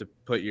ask you just to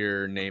put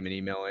your name and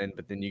email in,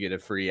 but then you get a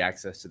free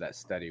access to that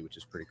study, which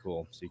is pretty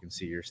cool. So you can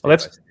see your state by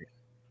state.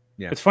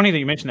 Yeah. It's funny that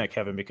you mentioned that,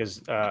 Kevin,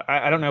 because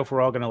I don't know if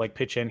we're all going to like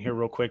pitch in here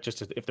real quick,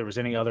 just if there was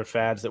any other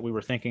fads that we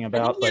were thinking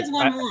about. I think there's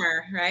one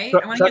more, right?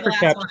 I want to hear the last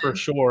caps one. For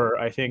sure,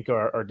 I think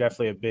are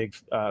definitely a big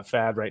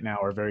fad right now,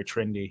 are very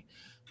trendy.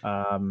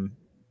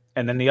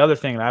 And then the other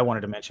thing that I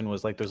wanted to mention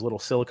was like those little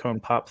silicone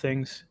pop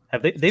things.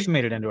 They've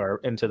made it into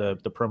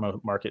the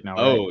promo market now?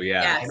 Oh right?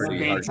 yeah,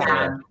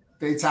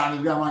 big time.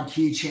 You've got them on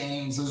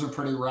keychains. Those are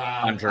pretty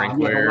rad. On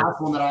drinkware. The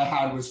last one that I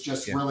had was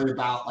just really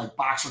about like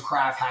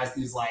Boxercraft has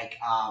these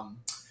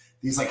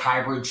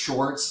hybrid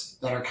shorts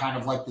that are kind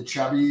of like the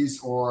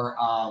Chubbies or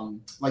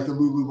like the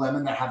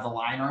Lululemon that have the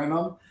liner in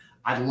them.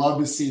 I'd love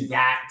to see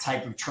that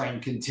type of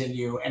trend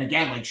continue. And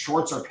again, like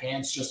shorts or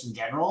pants just in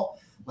general,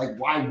 like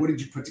why wouldn't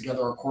you put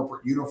together a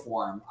corporate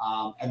uniform?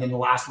 And then the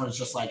last one is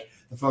just like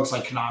the folks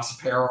like Knaus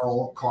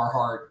Apparel,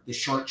 Carhartt, the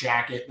short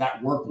jacket, that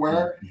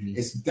workwear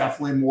is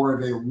definitely more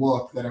of a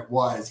look than it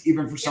was.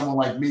 Even for someone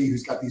like me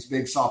who's got these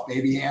big soft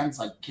baby hands,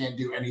 like can't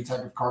do any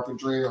type of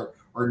carpentry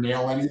or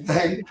nail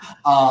anything.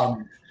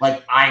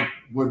 Like I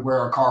would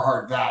wear a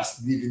Carhartt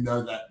vest, even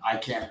though that I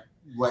can't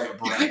lay a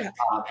brick.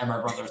 And my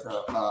brother's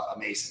a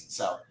mason.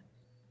 So,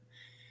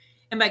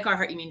 and by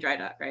Carhartt you mean Dry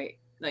Dock, right?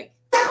 Like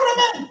that's what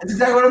I meant. That's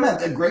exactly what I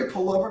meant. A great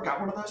pullover. Got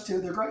one of those too.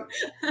 They're great.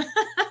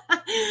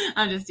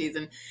 I'm just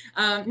teasing.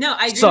 No,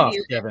 I agree Soft,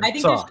 with you. Kevin, I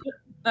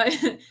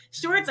think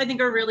shorts I think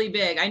are really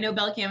big. I know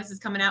Bella Canvas is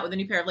coming out with a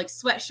new pair of like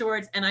sweat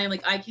shorts, and I'm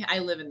like, I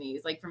live in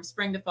these. Like from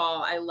spring to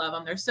fall, I love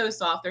them. They're so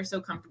soft, they're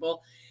so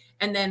comfortable.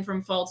 And then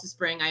from fall to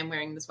spring, I'm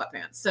wearing the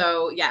sweatpants.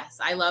 So yes,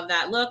 I love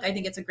that look. I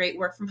think it's a great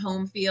work from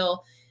home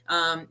feel.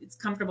 It's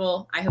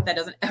comfortable. I hope that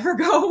doesn't ever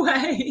go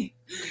away.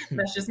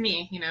 That's just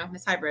me,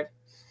 Miss Hybrid.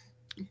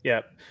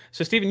 Yeah.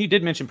 So Stephen, you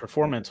did mention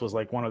performance was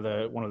like one of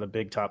the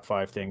big top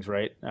 5 things,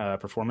 right?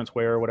 Performance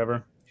wear or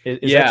whatever.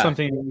 Is that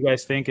something that you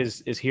guys think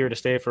is here to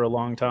stay for a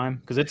long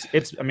time? Because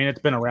it's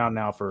been around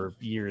now for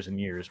years and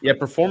years. Yeah,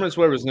 performance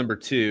wear was number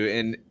 2,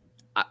 and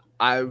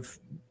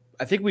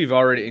I think we've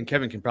already, and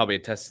Kevin can probably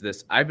attest to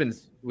this.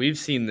 We've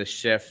seen the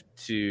shift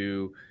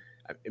to,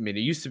 it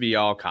used to be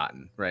all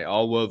cotton, right?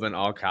 All woven,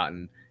 all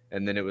cotton,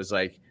 and then it was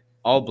like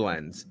all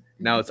blends.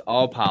 Now it's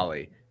all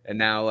poly. And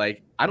now,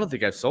 like, I don't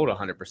think I've sold a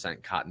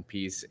 100% cotton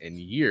piece in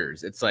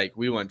years. It's like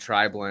we want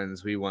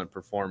tri-blends, we want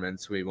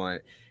performance,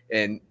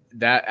 and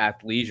that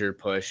athleisure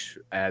push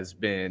has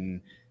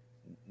been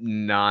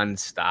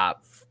nonstop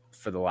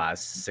for the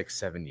last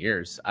 6-7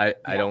 years.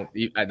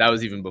 That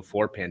was even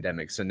before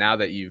pandemic. So now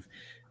that you've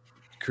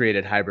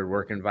created hybrid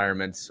work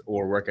environments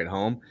or work at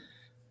home,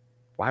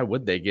 why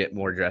would they get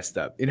more dressed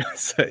up?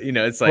 It's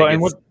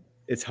like,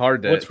 it's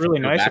hard to. What's really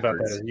nice about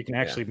that is you can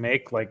actually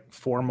make like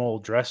formal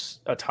dress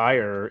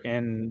attire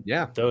in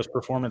those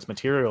performance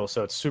materials,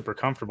 so it's super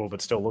comfortable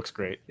but still looks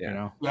great.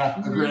 Yeah,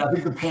 agreed. I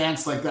think the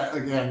pants like that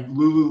again,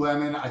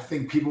 Lululemon. I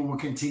think people will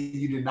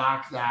continue to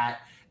knock that,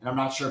 and I'm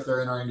not sure if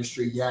they're in our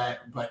industry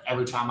yet. But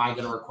every time I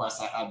get a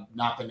request, I've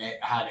not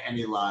had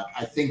any luck.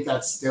 I think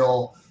that's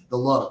still the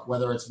look,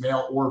 whether it's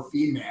male or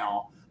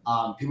female.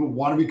 People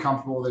want to be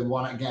comfortable. They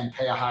want to, again,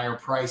 pay a higher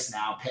price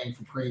now. Paying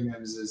for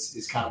premiums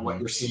is kind of what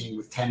you're seeing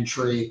with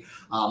Tentree,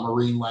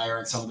 Marine Layer,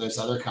 and some of those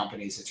other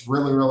companies. It's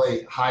really,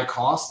 really high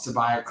cost to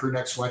buy a crew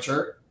neck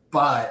sweatshirt.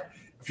 But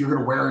if you're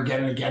going to wear it again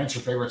and again, it's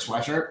your favorite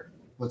sweatshirt,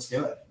 let's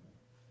do it.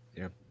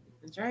 Yeah.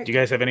 That's right. Do you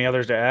guys have any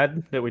others to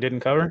add that we didn't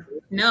cover?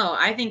 No,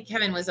 I think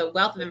Kevin was a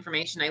wealth of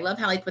information. I love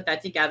how he put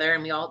that together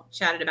and we all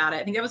chatted about it.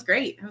 I think that was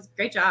great. It was a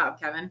great job,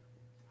 Kevin.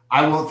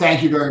 I will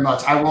thank you very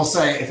much. I will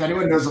say, if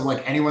anyone knows of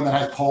like anyone that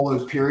has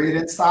polos period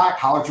in stock,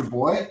 holler at your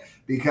boy,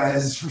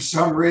 because for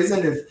some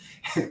reason,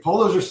 if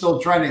polos are still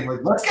trending,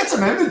 like let's get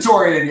some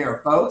inventory in here,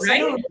 folks. Right? I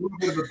know it's a little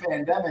bit of a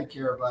pandemic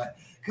here, but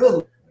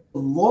good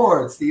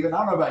Lord, Steven, I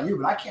don't know about you,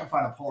 but I can't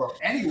find a polo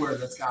anywhere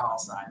that's got all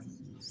sizes.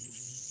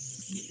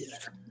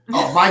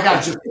 Oh my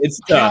God!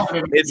 It's tough.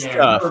 It's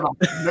tough.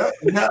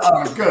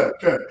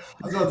 Good.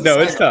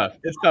 No, it's tough.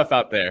 It's tough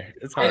out there.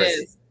 It's hard.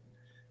 It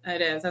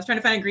is. I was trying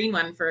to find a green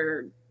one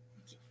for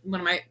one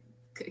of my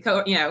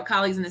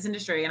colleagues in this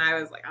industry, and I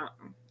was like, oh,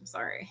 I'm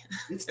sorry.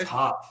 It's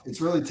tough.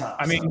 It's really tough.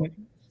 I mean,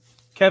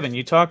 Kevin,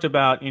 you talked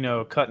about,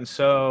 cut and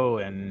sew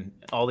and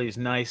all these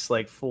nice,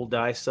 like full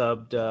dye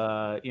subbed,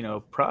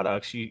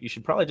 products. You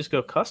should probably just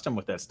go custom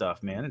with that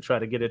stuff, man, and try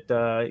to get it,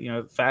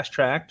 fast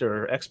tracked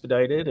or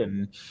expedited.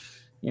 And,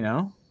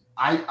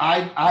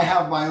 I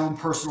have my own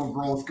personal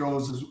growth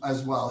goals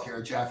as well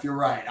here, Jeff. You're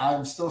right.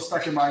 I'm still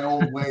stuck in my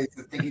old ways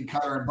of thinking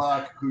Cutter and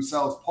Buck, who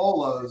sells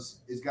polos,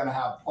 is going to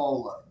have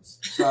polos.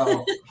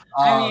 So,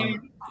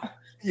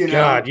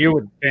 God, you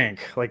would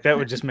think like that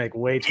would just make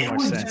way too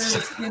much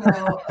sense.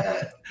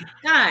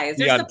 Guys,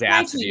 there's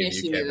supply chain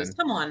issues.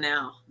 Come on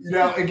now.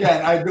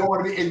 Again, I don't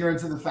want to be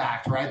ignorant to the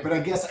fact, right? But I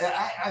guess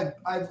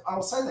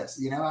I'll say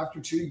this. After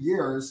 2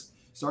 years,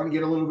 starting to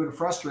get a little bit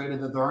frustrated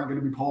that there aren't going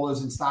to be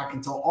polos in stock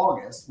until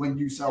August when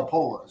you sell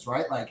polos,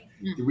 right? Like,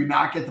 did we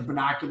not get the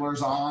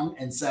binoculars on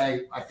and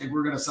say, I think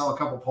we're going to sell a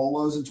couple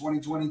polos in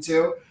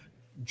 2022?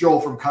 Joel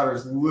from Cutter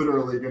is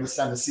literally going to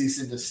send a cease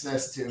and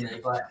desist to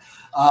me, but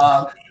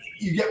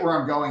you get where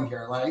I'm going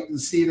here. Like,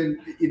 Steven,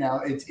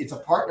 it's a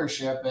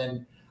partnership,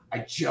 and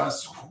I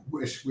just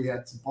wish we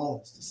had some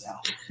polos to sell.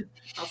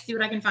 I'll see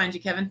what I can find you,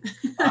 Kevin.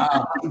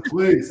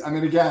 Please. I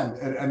mean, again,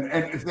 and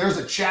if there's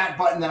a chat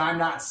button that I'm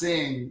not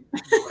seeing,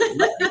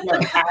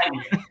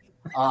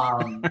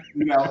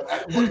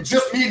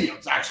 just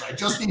mediums, actually. I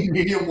just need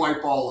medium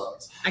white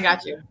polos. I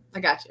got you.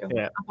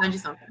 Yeah. I'll find you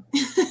something.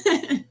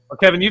 Well,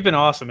 Kevin, you've been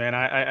awesome, man.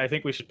 I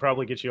think we should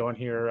probably get you on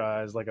here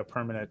as like a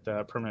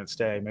permanent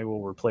stay. Maybe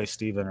we'll replace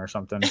Steven or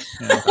something.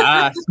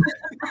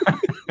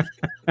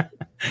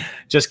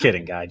 Just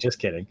kidding, guy. Just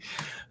kidding.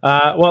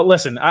 Well,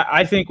 listen,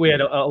 I think we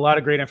had a lot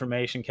of great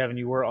information. Kevin,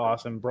 you were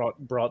awesome.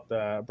 Brought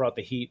the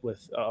heat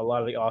with a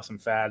lot of the awesome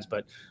fads.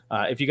 But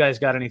if you guys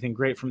got anything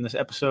great from this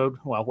episode,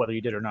 well, whether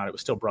you did or not, it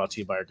was still brought to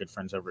you by our good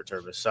friends over at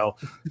Tervis. So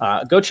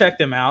go check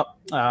them out.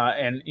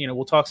 And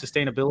we'll talk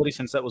sustainability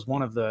since that was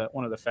one of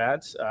the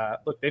fads.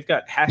 Look, they've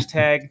got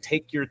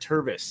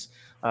 #TakeYourTervis.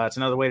 It's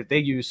another way that they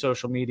use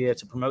social media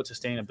to promote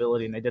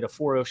sustainability, and they did a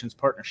Four Oceans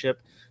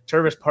partnership.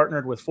 Tervis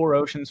partnered with Four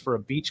Oceans for a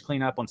beach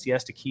cleanup on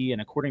Siesta Key, and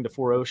according to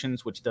Four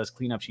Oceans, which does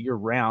cleanups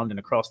year-round and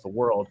across the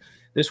world,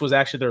 this was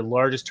actually their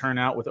largest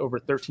turnout with over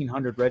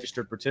 1,300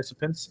 registered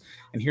participants.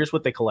 And here's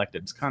what they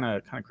collected. It's kind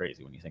of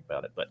crazy when you think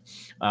about it, but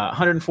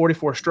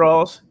 144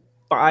 straws,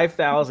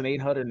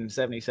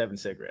 5,877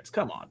 cigarettes.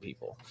 Come on,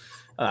 people.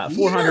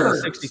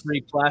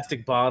 463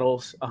 plastic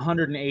bottles,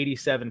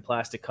 187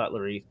 plastic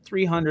cutlery,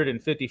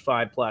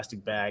 355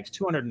 plastic bags,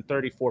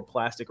 234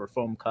 plastic or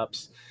foam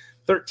cups,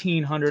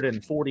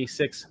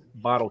 1,346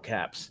 bottle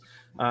caps.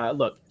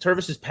 Look,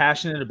 Tervis is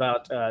passionate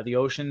about the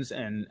oceans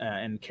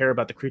and care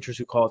about the creatures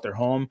who call it their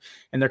home,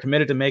 and they're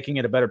committed to making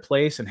it a better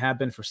place and have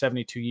been for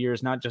 72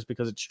 years, not just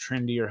because it's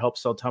trendy or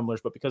helps sell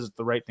tumblers, but because it's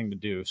the right thing to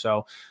do.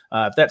 So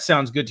if that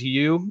sounds good to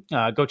you,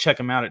 go check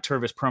them out at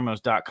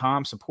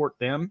tervispromos.com, support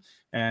them,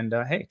 and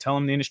hey, tell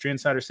them the Industry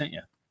Insider sent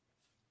you.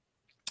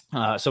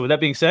 So with that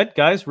being said,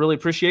 guys, really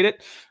appreciate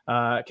it.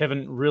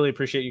 Kevin, really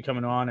appreciate you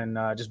coming on and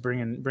just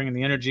bringing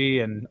the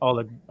energy and all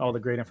the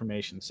great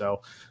information.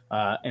 So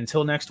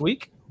until next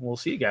week, we'll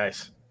see you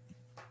guys.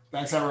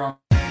 Thanks, everyone.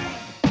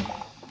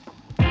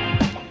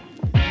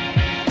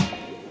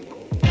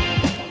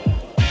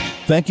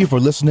 Thank you for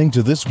listening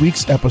to this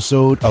week's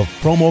episode of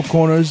Promo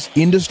Corner's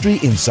Industry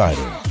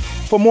Insider.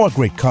 For more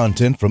great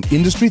content from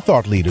industry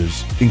thought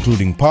leaders,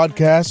 including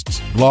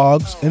podcasts,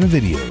 blogs, and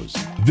videos,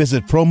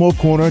 visit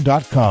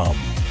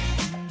promocorner.com.